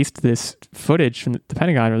just released this footage from the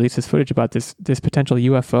Pentagon, released this footage about this potential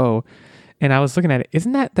UFO. And I was looking at it.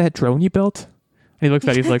 Isn't that drone you built? he looks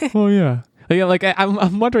at it, he's like, oh yeah.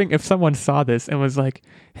 I'm wondering if someone saw this and was like,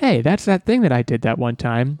 hey, that's that thing that I did that one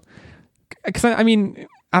time. Because I mean,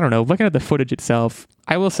 I don't know. Looking at the footage itself,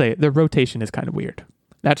 I will say the rotation is kind of weird.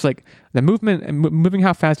 That's like the movement, moving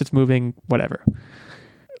how fast it's moving, whatever.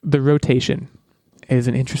 The rotation is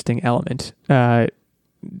an interesting element.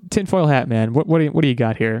 Tinfoil hat man, what do you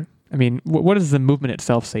got here? I mean, what does the movement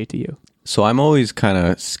itself say to you? So I'm always kind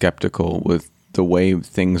of skeptical with the way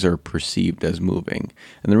things are perceived as moving.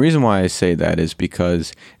 And the reason why I say that is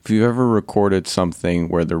because if you've ever recorded something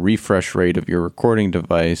where the refresh rate of your recording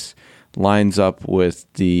device lines up with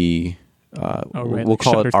the, we'll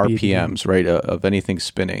call it RPMs, right, of anything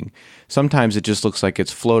spinning, sometimes it just looks like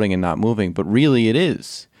it's floating and not moving, but really it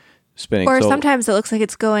is spinning. Or sometimes it looks like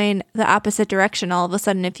it's going the opposite direction all of a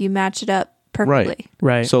sudden if you match it up perfectly.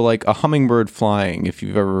 Right. So like a hummingbird flying, if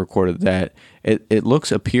you've ever recorded that, it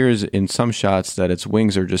appears in some shots that its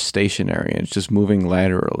wings are just stationary and it's just moving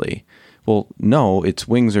laterally. Well, no, its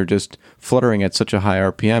wings are just fluttering at such a high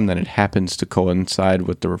RPM that it happens to coincide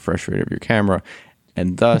with the refresh rate of your camera,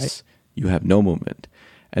 and thus you have no movement.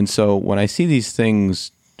 And so when I see these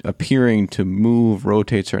things appearing to move,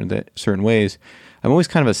 rotate certain ways, I'm always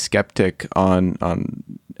kind of a skeptic on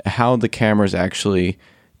how the camera's actually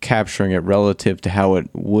capturing it relative to how it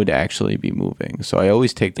would actually be moving. So I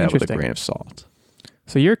always take that with a grain of salt.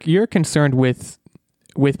 So you're concerned with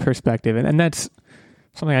perspective, and that's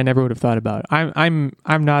something I never would have thought about. I'm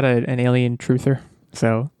not an alien truther,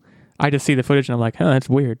 so I just see the footage and I'm like, that's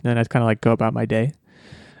weird, and then I kind of like go about my day.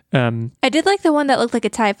 I did like the one that looked like a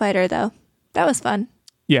TIE fighter though. That was fun.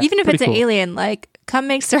 Yeah, even if it's cool. an alien, like come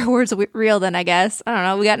make Star Wars real. Then I guess I don't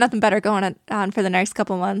know. We got nothing better going on for the next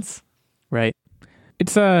couple months. Right.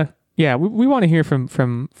 It's we want to hear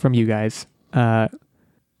from you guys. Have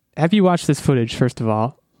you watched this footage first of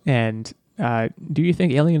all, and do you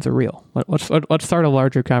think aliens are real? Let's start a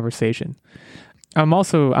larger conversation. I'm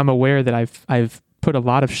aware that I've put a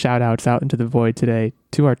lot of shout outs out into the void today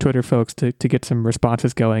to our Twitter folks to get some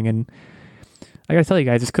responses going, and I gotta tell you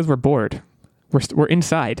guys, it's because we're bored. We're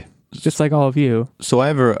inside, just like all of you. So I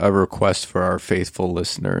have a request for our faithful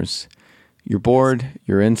listeners. You're bored,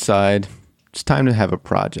 you're inside, it's time to have a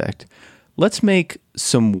project. Let's make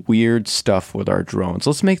some weird stuff with our drones.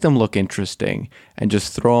 Let's make them look interesting and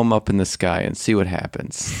just throw them up in the sky and see what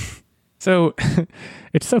happens. So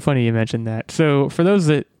it's so funny you mentioned that. So for those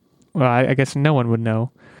that, well, I guess no one would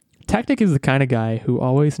know, Tactic is the kind of guy who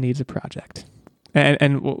always needs a project.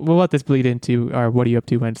 And we'll let this bleed into our What Are You Up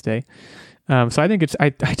To Wednesday. So I think I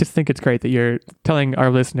just think it's great that you're telling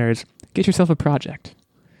our listeners, get yourself a project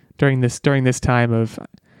during this time of,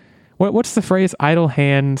 what's the phrase? Idle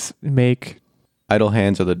hands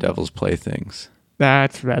are the devil's playthings.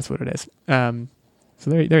 That's what it is. So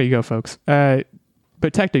there you go, folks. But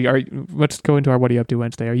Tactic, let's go into our What Are You Up To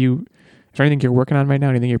Wednesday. Is there anything you're working on right now?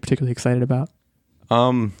 Anything you're particularly excited about?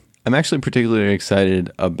 I'm actually particularly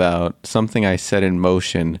excited about something I set in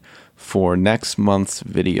motion for next month's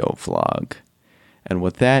video vlog. And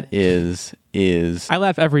what that is I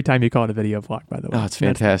laugh every time you call it a video vlog, by the way. Oh, it's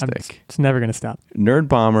fantastic. It's never going to stop. Nerd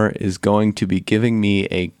Bomber is going to be giving me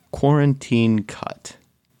a quarantine cut.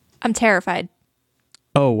 I'm terrified.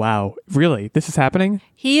 Oh, wow. Really? This is happening?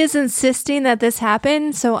 He is insisting that this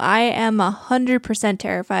happen, so I am 100%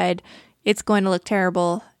 terrified. It's going to look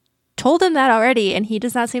terrible. Told him that already, and he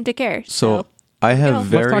does not seem to care. So I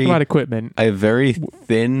have let's talk about equipment. I have very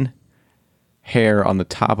thin hair on the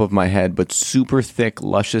top of my head, but super thick,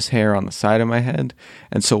 luscious hair on the side of my head.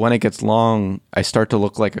 And so when it gets long, I start to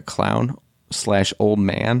look like a clown / old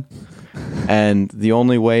man. And the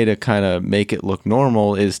only way to kind of make it look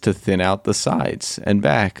normal is to thin out the sides and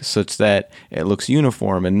back such that it looks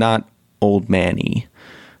uniform and not old man-y.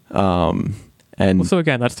 So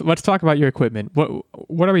again, let's talk about your equipment.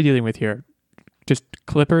 What are we dealing with here? Just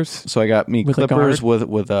clippers? So I got clippers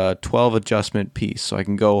with a 12 adjustment piece, so I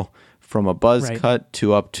can go from a buzz cut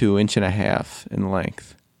to up to 1.5 inches in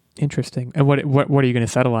length. Interesting. And what are you going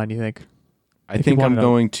to settle on? You think? I think I'm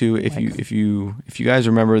going to if you guys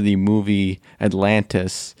remember the movie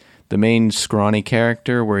Atlantis, the main scrawny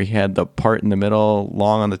character where he had the part in the middle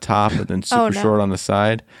long on the top and then super short on the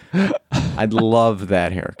side. I'd love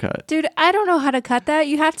that haircut. Dude, I don't know how to cut that.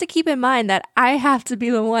 You have to keep in mind that I have to be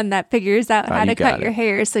the one that figures out how to cut your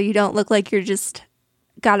hair so you don't look like you're just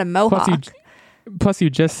got a mohawk. Plus, you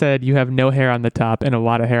just said you have no hair on the top and a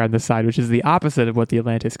lot of hair on the side, which is the opposite of what the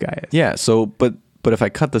Atlantis guy is. Yeah, so, but if I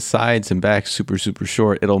cut the sides and back super, super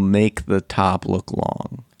short, it'll make the top look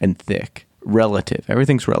long and thick. Relative.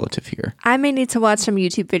 Everything's relative here. I may need to watch some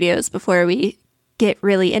YouTube videos before we get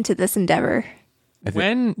really into this endeavor.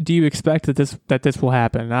 When do you expect that this will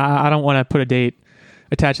happen? I don't want to put a date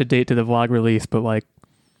attach a date to the vlog release, but like,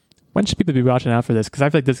 when should people be watching out for this? Because I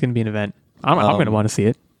feel like this is going to be an event. I'm going to want to see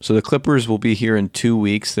it. So the Clippers will be here in 2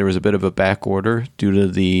 weeks. There was a bit of a back order due to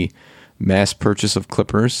the mass purchase of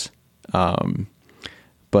Clippers.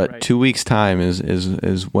 But Right. 2 weeks' time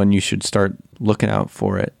is when you should start looking out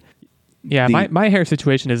for it. Yeah, my hair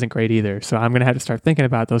situation isn't great either, so I'm going to have to start thinking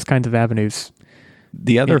about those kinds of avenues.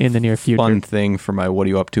 The other in the near future. fun thing for my What Are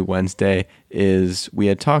You Up To Wednesday is we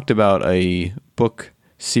had talked about a book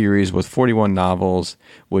series with 41 novels,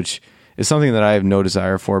 which is something that I have no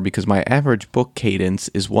desire for because my average book cadence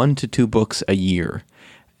is 1 to 2 books a year.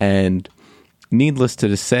 And needless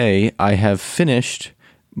to say, I have finished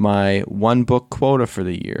my 1 book quota for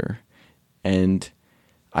the year. And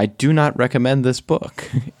I do not recommend this book.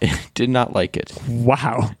 I did not like it.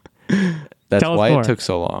 Wow. That's Tell us why more. it took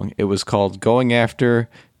so long. It was called Going After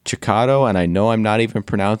Chikado, and I know I'm not even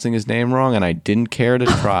pronouncing his name wrong, and I didn't care to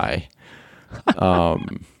try.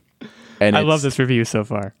 And I love this review so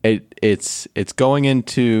far. It's going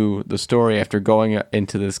into the story after going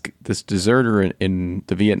into this deserter in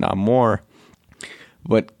the Vietnam War,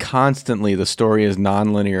 but constantly the story is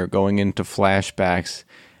nonlinear, going into flashbacks,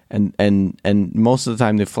 and most of the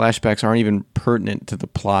time the flashbacks aren't even pertinent to the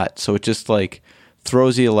plot, so it just like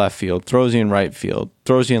throws you in left field, throws you in right field,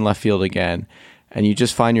 throws you in left field again, and you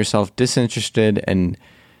just find yourself disinterested and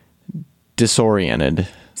disoriented.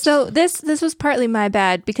 So this was partly my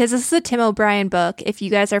bad because this is a Tim O'Brien book. If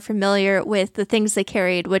you guys are familiar with The Things They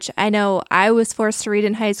Carried, which I know I was forced to read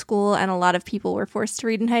in high school and a lot of people were forced to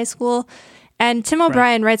read in high school. And Tim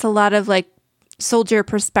O'Brien writes a lot of like soldier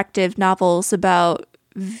perspective novels about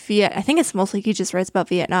I think it's mostly he just writes about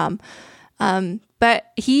Vietnam. But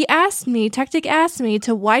Tactic asked me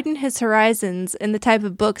to widen his horizons in the type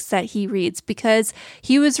of books that he reads because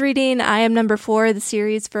he was reading I Am Number 4, the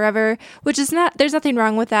series Forever, which is there's nothing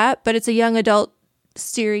wrong with that, but it's a young adult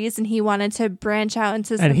series and he wanted to branch out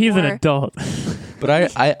into some And he's an more- adult. But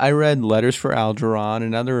I read Letters for Algernon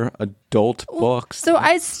and other adult books. So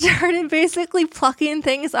I started basically plucking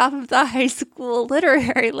things off of the high school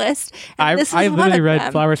literary list. And this I is one literally of read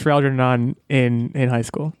them. Flowers for Algernon in high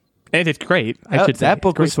school. And it's great. I should say. That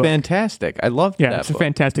book Great was fantastic. I loved Yeah, that it's a book.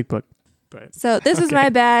 fantastic book. But So this was my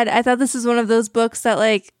bad. I thought this was one of those books that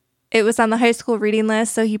like it was on the high school reading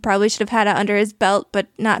list, so he probably should have had it under his belt, but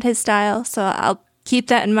not his style. So I'll keep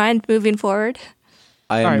that in mind moving forward.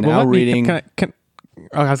 I am all right, now let me- reading.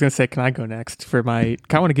 I was going to say, can I go next for my?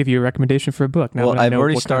 I want to give you a recommendation for a book. Now Well, that I I've know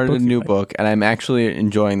already what kind of started a books you new like. book, and I'm actually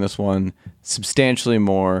enjoying this one substantially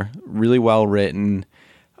more. Really well written.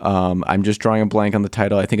 I'm just drawing a blank on the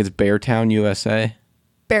title. I think it's Beartown, USA.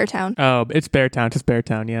 Beartown. Oh, it's Beartown, just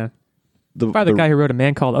Beartown, yeah. The, By the guy who wrote A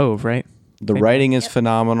Man Called Ove, right? The writing is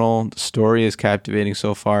phenomenal. The story is captivating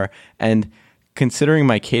so far. And considering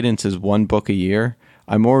my cadence is 1 book a year,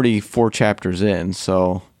 I'm already 4 chapters in.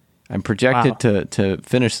 So I'm projected to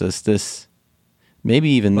finish this maybe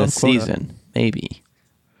even Love this quota. season. Maybe.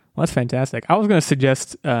 Well, that's fantastic. I was going to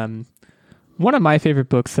suggest one of my favorite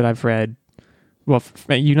books that I've read. Well,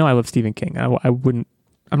 you know I love Stephen King. I'm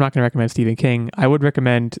not going to recommend Stephen King. I would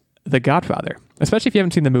recommend The Godfather, especially if you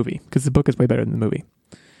haven't seen the movie, because the book is way better than the movie.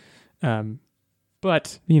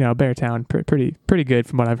 But Beartown, pretty good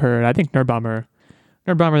from what I've heard. I think Nerdbomber,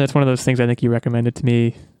 that's one of those things I think you recommended to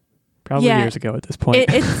me probably years ago at this point.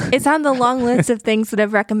 It's on the long list of things that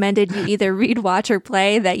I've recommended you either read, watch, or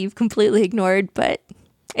play that you've completely ignored, but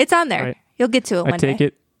it's on there. Right. You'll get to it I one take day.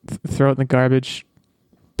 it, throw it in the garbage,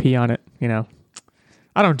 pee on it.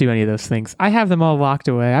 I don't do any of those things. I have them all locked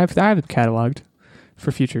away. I have them cataloged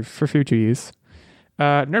for future use.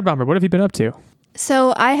 Nerdbomber, what have you been up to?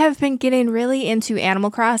 So I have been getting really into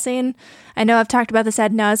Animal Crossing. I know I've talked about this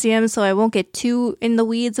ad nauseum, so I won't get too in the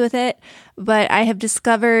weeds with it, but I have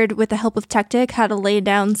discovered with the help of Tactic how to lay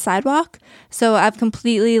down sidewalk. So I've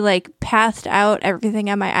completely pathed out everything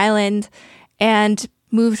on my island and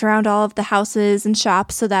moved around all of the houses and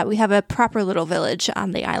shops so that we have a proper little village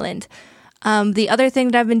on the island. The other thing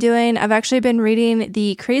that I've been doing, I've actually been reading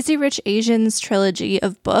the Crazy Rich Asians trilogy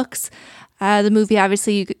of books. The movie,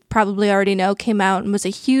 obviously, you probably already know, came out and was a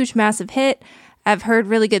huge, massive hit. I've heard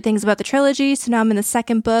really good things about the trilogy, so now I'm in the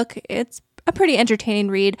second book. It's a pretty entertaining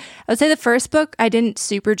read. I would say the first book I didn't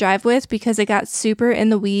super jive with because it got super in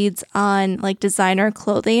the weeds on designer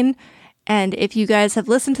clothing. And if you guys have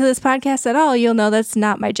listened to this podcast at all, you'll know that's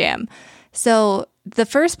not my jam. So the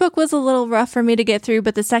first book was a little rough for me to get through,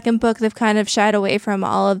 but the second book, they've kind of shied away from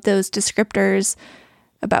all of those descriptors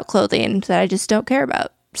about clothing that I just don't care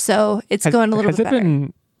about. So it's going a little bit better.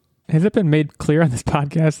 Has it been made clear on this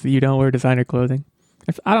podcast that you don't wear designer clothing?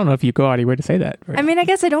 I don't know if you go out of your way to say that. I mean, I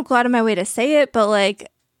guess I don't go out of my way to say it, but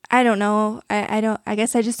I don't know. I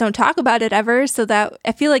guess I just don't talk about it ever. So that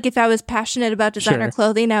I feel like if I was passionate about designer Sure.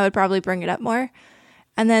 clothing, I would probably bring it up more.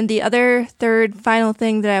 And then the other third final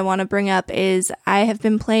thing that I want to bring up is I have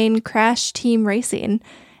been playing Crash Team Racing,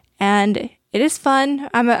 and it is fun.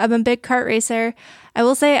 I'm a big kart racer. I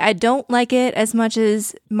will say I don't like it as much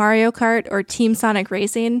as Mario Kart or Team Sonic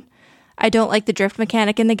Racing. I don't like the drift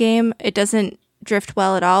mechanic in the game. It doesn't drift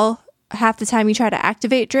well at all. Half the time you try to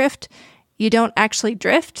activate drift, you don't actually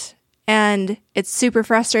drift, and it's super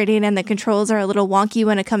frustrating, and the controls are a little wonky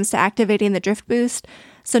when it comes to activating the drift boost.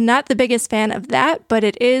 So not the biggest fan of that, but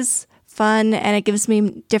it is fun, and it gives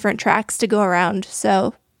me different tracks to go around.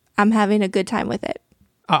 So I'm having a good time with it.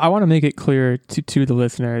 I want to make it clear to the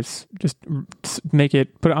listeners, just put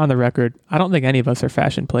it on the record. I don't think any of us are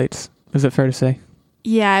fashion plates. Is it fair to say?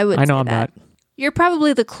 Yeah, I would I know say I'm that. not. You're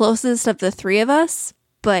probably the closest of the three of us,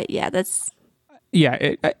 but yeah, that's...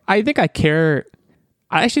 Yeah, I think I care.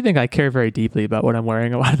 I actually think I care very deeply about what I'm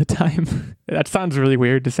wearing a lot of the time. That sounds really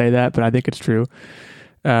weird to say that, but I think it's true.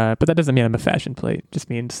 But that doesn't mean I'm a fashion plate. It just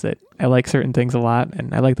means that I like certain things a lot,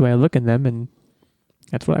 and I like the way I look in them, and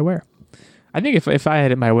that's what I wear. I think if I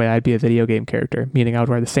had it my way, I'd be a video game character, meaning I would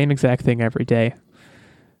wear the same exact thing every day,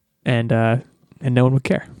 and no one would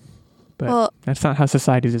care. But Well- that's not how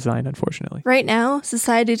society's designed, unfortunately. Right now,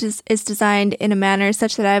 society is designed in a manner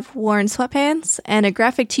such that I've worn sweatpants and a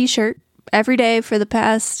graphic t-shirt every day for the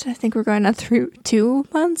past, I think we're going on through 2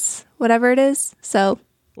 months, whatever it is. So,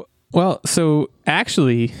 Well, so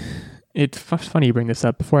actually, it's funny you bring this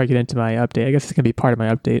up before I get into my update. I guess it's going to be part of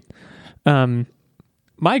my update.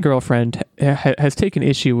 My girlfriend has taken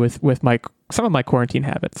issue with some of my quarantine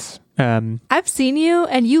habits. I've seen you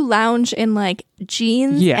and you lounge in like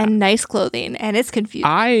jeans Yeah. and nice clothing, and it's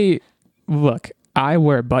confusing. I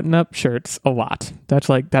wear button-up shirts a lot. That's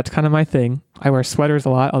kind of my thing. I wear sweaters a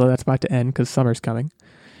lot, although that's about to end because summer's coming.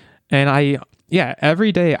 And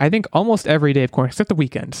every day, I think almost every day, of course, except the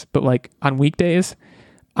weekends, but like on weekdays,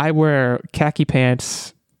 I wear khaki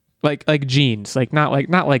pants, like jeans, not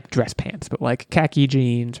like dress pants, but like khaki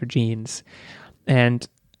jeans or jeans. And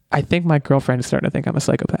I think my girlfriend is starting to think I'm a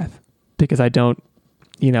psychopath because I don't,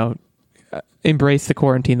 embrace the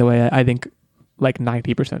quarantine the way I think like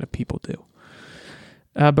 90% of people do.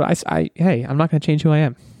 But hey, I'm not going to change who I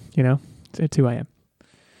am. It's who I am.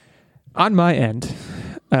 On my end,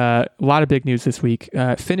 a lot of big news this week.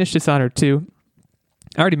 Finished Dishonored 2.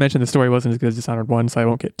 I already mentioned the story wasn't as good as Dishonored 1, so I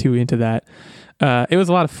won't get too into that. It was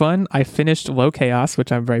a lot of fun. I finished Low Chaos,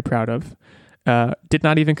 which I'm very proud of. Did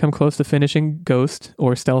not even come close to finishing Ghost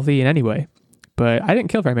or Stealthy in any way. But I didn't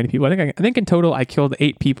kill very many people. I think in total I killed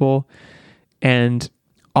 8 people, and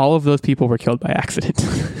all of those people were killed by accident.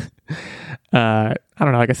 I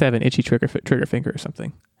don't know. I guess I have an itchy trigger finger or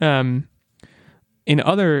something. In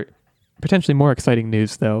other potentially more exciting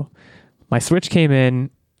news, though, my Switch came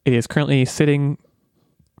in. It is currently sitting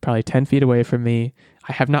probably 10 feet away from me.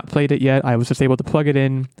 I have not played it yet. I was just able to plug it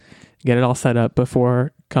in, get it all set up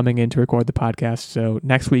before coming in to record the podcast. So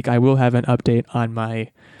next week I will have an update on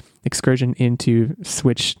my excursion into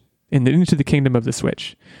Switch, into the kingdom of the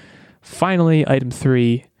Switch. Finally, item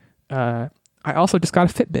 3. I also just got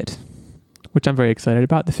a Fitbit, which I'm very excited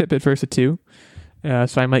about. The Fitbit Versa 2.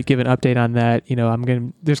 So I might give an update on that.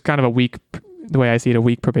 There's kind of a week, the way I see it, a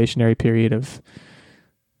week probationary period of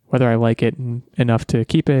whether I like it enough to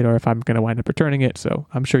keep it or if I'm going to wind up returning it. So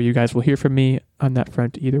I'm sure you guys will hear from me on that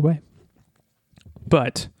front either way.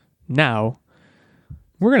 But now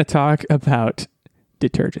we're going to talk about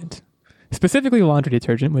detergent, specifically laundry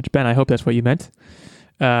detergent, which, Ben, I hope that's what you meant.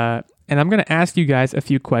 And I'm going to ask you guys a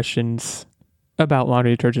few questions about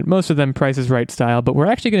laundry detergent, most of them Price is Right style, but we're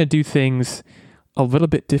actually going to do things a little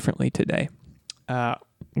bit differently today.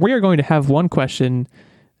 We are going to have one question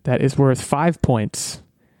that is worth 5 points,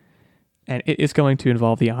 and it is going to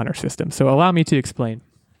involve the honor system. So allow me to explain.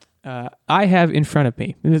 I have in front of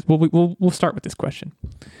me, we'll start with this question.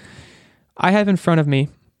 I have in front of me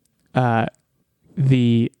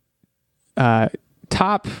the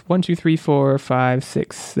top 1, 2, 3, 4, 5,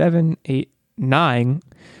 6, 7, 8, 9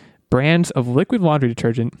 brands of liquid laundry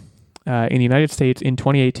detergent in the United States in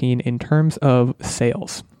 2018 in terms of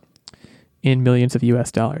sales in millions of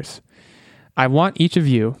US dollars. I want each of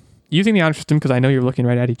you, using the honor system because I know you're looking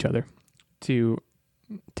right at each other, to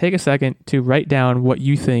take a second to write down what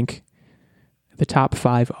you think the top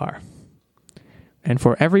 5 are. And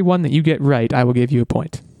for every one that you get right, I will give you a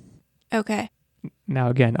point. Okay. Now,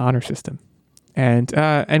 again, honor system. And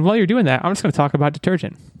while you're doing that, I'm just going to talk about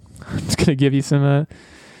detergent. I'm just going to give you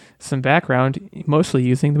some background, mostly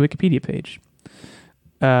using the Wikipedia page.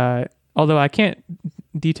 Although I can't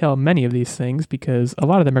detail many of these things because a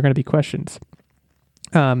lot of them are going to be questions.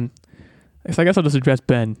 So I guess I'll just address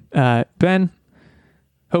Ben. Ben,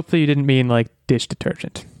 hopefully you didn't mean like dish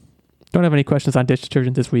detergent. Don't have any questions on dish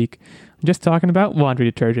detergent this week. I'm just talking about laundry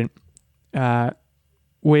detergent,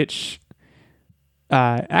 which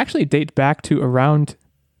actually dates back to around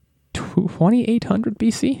 2800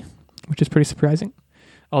 BC, which is pretty surprising.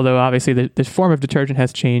 Although obviously the form of detergent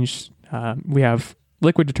has changed. We have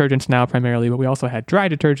liquid detergents now primarily, but we also had dry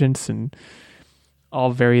detergents and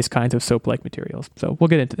all various kinds of soap-like materials. So we'll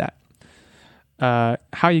get into that.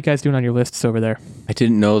 How are you guys doing on your lists over there? I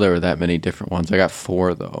didn't know there were that many different ones. I got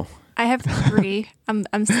 4 though. I have 3.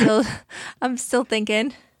 I'm still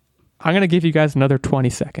thinking. I'm going to give you guys another 20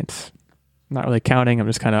 seconds. I'm not really counting. I'm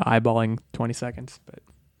just kind of eyeballing 20 seconds. But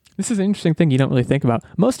this is an interesting thing you don't really think about.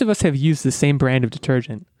 Most of us have used the same brand of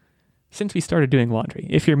detergent since we started doing laundry.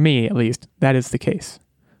 If you're me, at least, that is the case.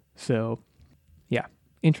 So, yeah,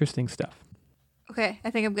 interesting stuff. Okay, I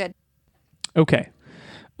think I'm good. Okay.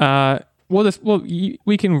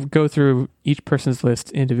 We can go through each person's list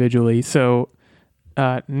individually. So,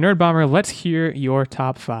 Nerd Bomber, let's hear your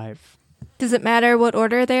top 5. Does it matter what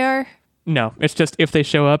order they are? No, it's just if they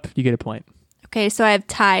show up, you get a point. Okay, so I have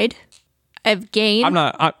Tide. I have Gain. I'm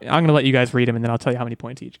going to let you guys read them, and then I'll tell you how many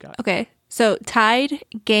points each got. Okay, so Tide,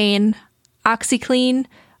 Gain, OxyClean,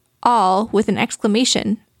 all with an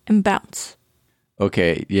exclamation and Bounce.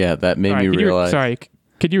 Okay, yeah, that made me realize.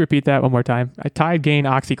 Could you repeat that one more time? I Tide, Gain,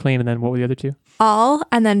 OxyClean, and then what were the other 2? All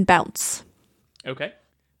and then Bounce. Okay.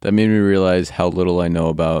 That made me realize how little I know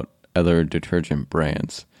about other detergent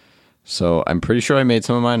brands. So I'm pretty sure I made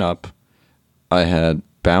some of mine up. I had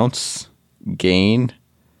Bounce, Gain,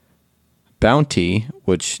 Bounty,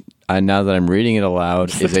 which now that I'm reading it aloud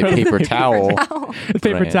is a paper towel. The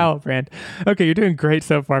paper towel brand. Okay, you're doing great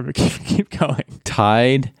so far, but keep going.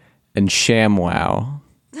 Tide and ShamWow.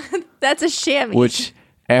 That's a chamois. Which,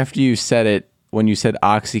 after you said it, when you said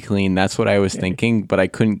OxyClean, that's what I was thinking, but I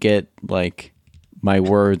couldn't get like my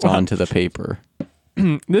words onto the paper.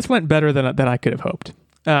 This went better than I could have hoped.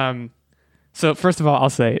 So first of all, I'll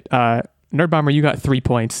say, Nerd Bomber, you got 3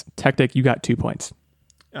 points. Tactic, you got 2 points.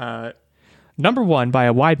 Number 1 by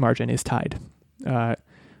a wide margin is Tide. The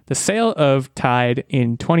sale of Tide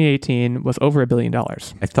in 2018 was over $1 billion.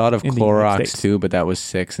 I thought of Clorox too, but that was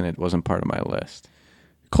 6 and it wasn't part of my list.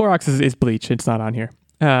 Clorox is bleach. It's not on here.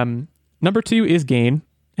 Number 2 is Gain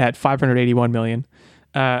at 581 million.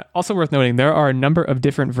 Also worth noting, there are a number of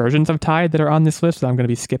different versions of Tide that are on this list that I'm going to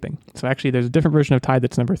be skipping. So actually, there's a different version of Tide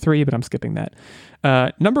that's number 3, but I'm skipping that.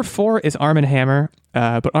 Number 4 is Arm & Hammer,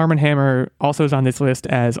 but Arm & Hammer also is on this list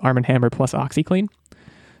as Arm & Hammer plus OxyClean.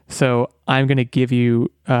 So I'm going to give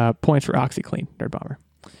you points for OxyClean, Nerd Bomber.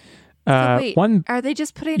 Wait, are they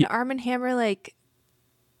just putting Arm & Hammer like...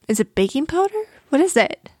 Is it baking powder? What is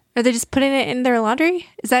it? Are they just putting it in their laundry?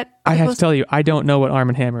 Is that... I have to tell you, I don't know what Arm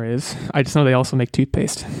 & Hammer is. I just know they also make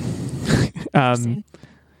toothpaste.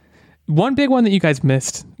 One big one that you guys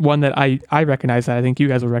missed, one that I recognize that I think you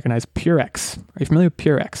guys will recognize, Purex. Are you familiar with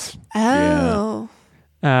Purex? Oh.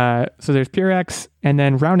 Yeah. So there's Purex, and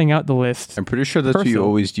then rounding out the list... I'm pretty sure that's what you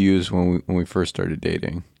always used when we first started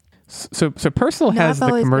dating. So Persil has the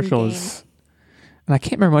commercials... And I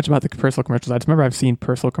can't remember much about the Persil commercials. I just remember I've seen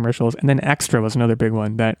Persil commercials. And then Extra was another big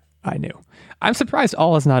one that I knew. I'm surprised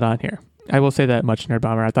All is not on here. I will say that much, Nerd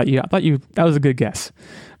Bomber. I thought you that was a good guess.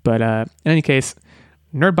 But in any case,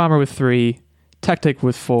 Nerd Bomber with 3, Tactic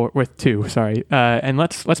with 2, sorry. And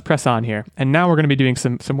let's press on here. And now we're going to be doing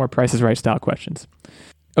some more Price is Right style questions.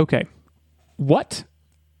 Okay. What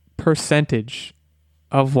percentage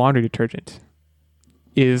of laundry detergent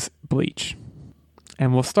is bleach?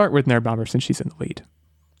 And we'll start with Nerd Bomber since she's in the lead.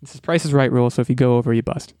 This is Price is Right rule, so if you go over, you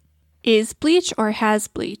bust. Is bleach or has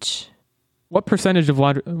bleach? What percentage of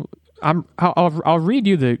laundry... I'll read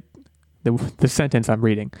you the sentence I'm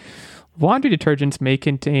reading. Laundry detergents may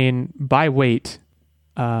contain, by weight,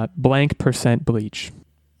 blank percent bleach.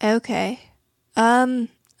 Okay. I'm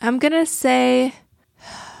going to say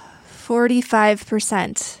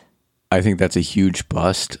 45%. I think that's a huge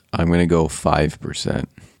bust. I'm going to go 5%.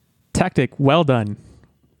 Tactic, well done.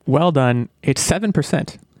 Well done. It's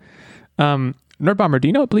 7%. Nerd Bomber, do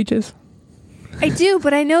you know what bleach is? I do,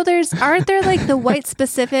 but I know aren't there like the white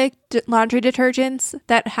specific laundry detergents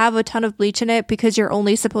that have a ton of bleach in it because you're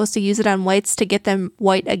only supposed to use it on whites to get them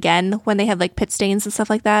white again when they have like pit stains and stuff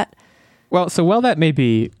like that? Well, that may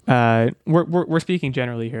be, we're speaking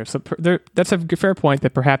generally here. So that's a fair point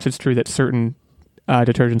that perhaps it's true that certain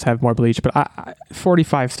detergents have more bleach, but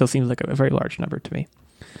 45 still seems like a very large number to me.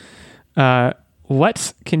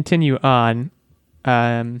 Let's continue on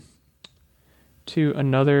to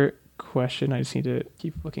another question. I just need to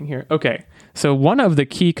keep looking here. Okay. So one of the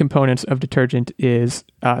key components of detergent is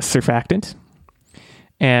surfactant.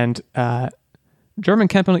 And German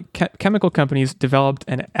chemical companies developed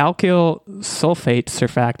an alkyl sulfate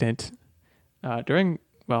surfactant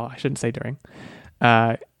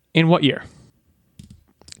in what year?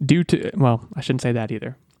 I shouldn't say that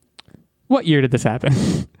either. What year did this happen?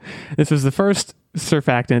 This was the first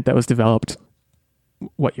surfactant that was developed.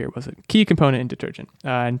 What year was it? Key component in detergent.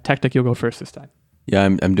 And Tactic, you'll go first this time. Yeah,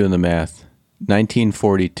 I'm doing the math.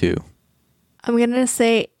 1942. I'm going to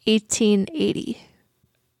say 1880.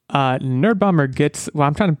 Nerd Bomber gets... Well,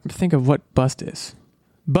 I'm trying to think of what bust is.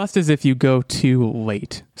 Bust is if you go too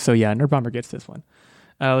late. So yeah, Nerd Bomber gets this one.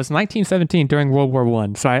 It was 1917 during World War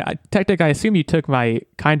I. So Tactic, I assume you took my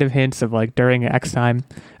kind of hints of like during X time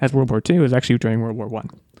as World War II. It was actually during World War I.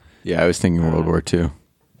 Yeah, I was thinking World War II.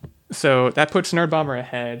 So that puts Nerd Bomber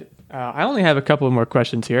ahead. I only have a couple of more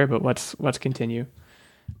questions here, but let's continue.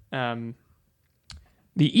 The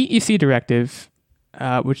EEC directive,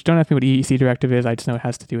 which don't ask me what EEC directive is, I just know it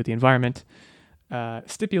has to do with the environment,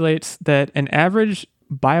 stipulates that an average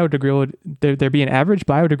there be an average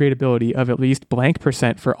biodegradability of at least blank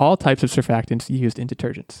 % for all types of surfactants used in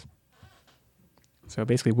detergents. So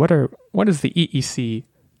basically, what is the EEC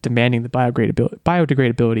demanding the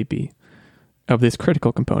biodegradability be of this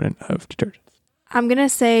critical component of detergents? I'm going to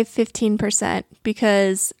say 15%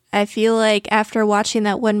 because I feel like after watching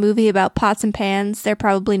that one movie about pots and pans, they're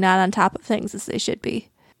probably not on top of things as they should be.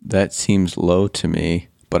 That seems low to me,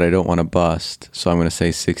 but I don't want to bust, so I'm going to say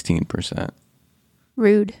 16%.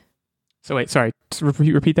 Rude. So wait, sorry.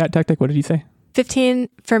 Repeat that, Tactic. What did you say? 15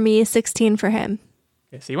 for me, 16 for him.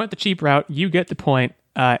 Okay, so you went the cheap route. You get the point.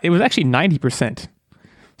 It was actually 90%.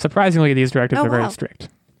 Surprisingly, these directives are very strict,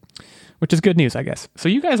 which is good news, I guess. So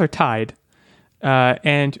you guys are tied,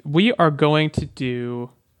 and we are going to do...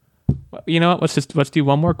 You know what? Let's do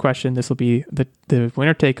one more question. This will be the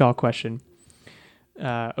winner take all question.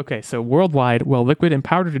 Okay, so worldwide, while liquid and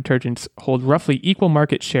powdered detergents hold roughly equal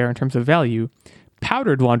market share in terms of value,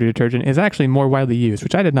 powdered laundry detergent is actually more widely used,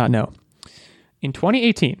 which I did not know. In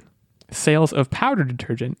 2018, sales of powdered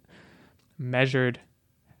detergent measured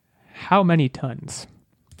how many tons?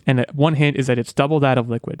 And one hint is that it's double that of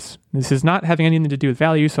liquids. This is not having anything to do with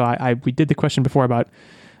value, so we did the question before about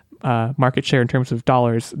market share in terms of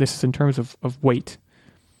dollars. This is in terms of weight.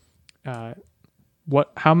 How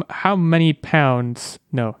many pounds?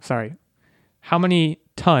 No, sorry. How many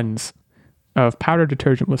tons of powdered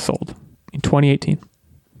detergent was sold in 2018?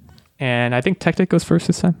 And I think Tactic goes first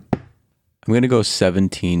this time. I'm going to go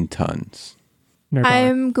 17 tons. Nerd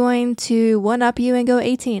I'm going to one up you and go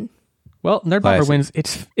 18. Well, Nerd Bomber wins. I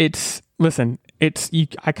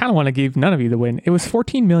kind of want to give none of you the win. It was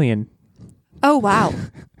 14 million. Oh, wow.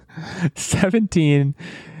 17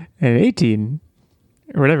 and 18,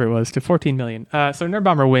 or whatever it was, to 14 million. So Nerd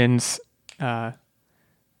Bomber wins by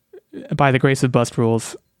the grace of bust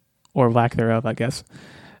rules, or lack thereof, I guess.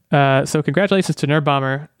 So congratulations to Nerd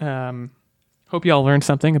Bomber. Hope you all learned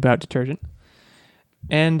something about detergent.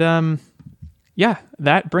 And yeah,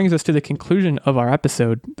 that brings us to the conclusion of our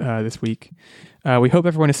episode this week. We hope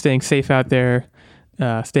everyone is staying safe out there,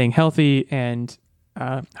 staying healthy, and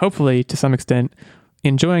hopefully, to some extent,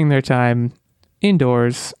 enjoying their time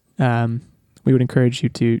indoors. We would encourage you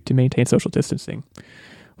to maintain social distancing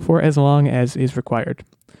for as long as is required.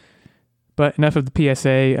 But enough of the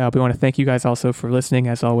PSA. We want to thank you guys also for listening,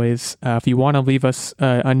 as always. If you want to leave us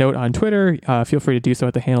a note on Twitter, feel free to do so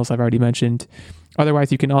at the handles I've already mentioned.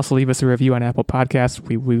 Otherwise, you can also leave us a review on Apple Podcasts.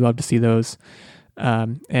 We love to see those.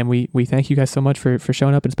 And we thank you guys so much for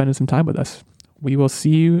showing up and spending some time with us. We will see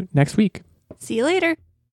you next week. See you later.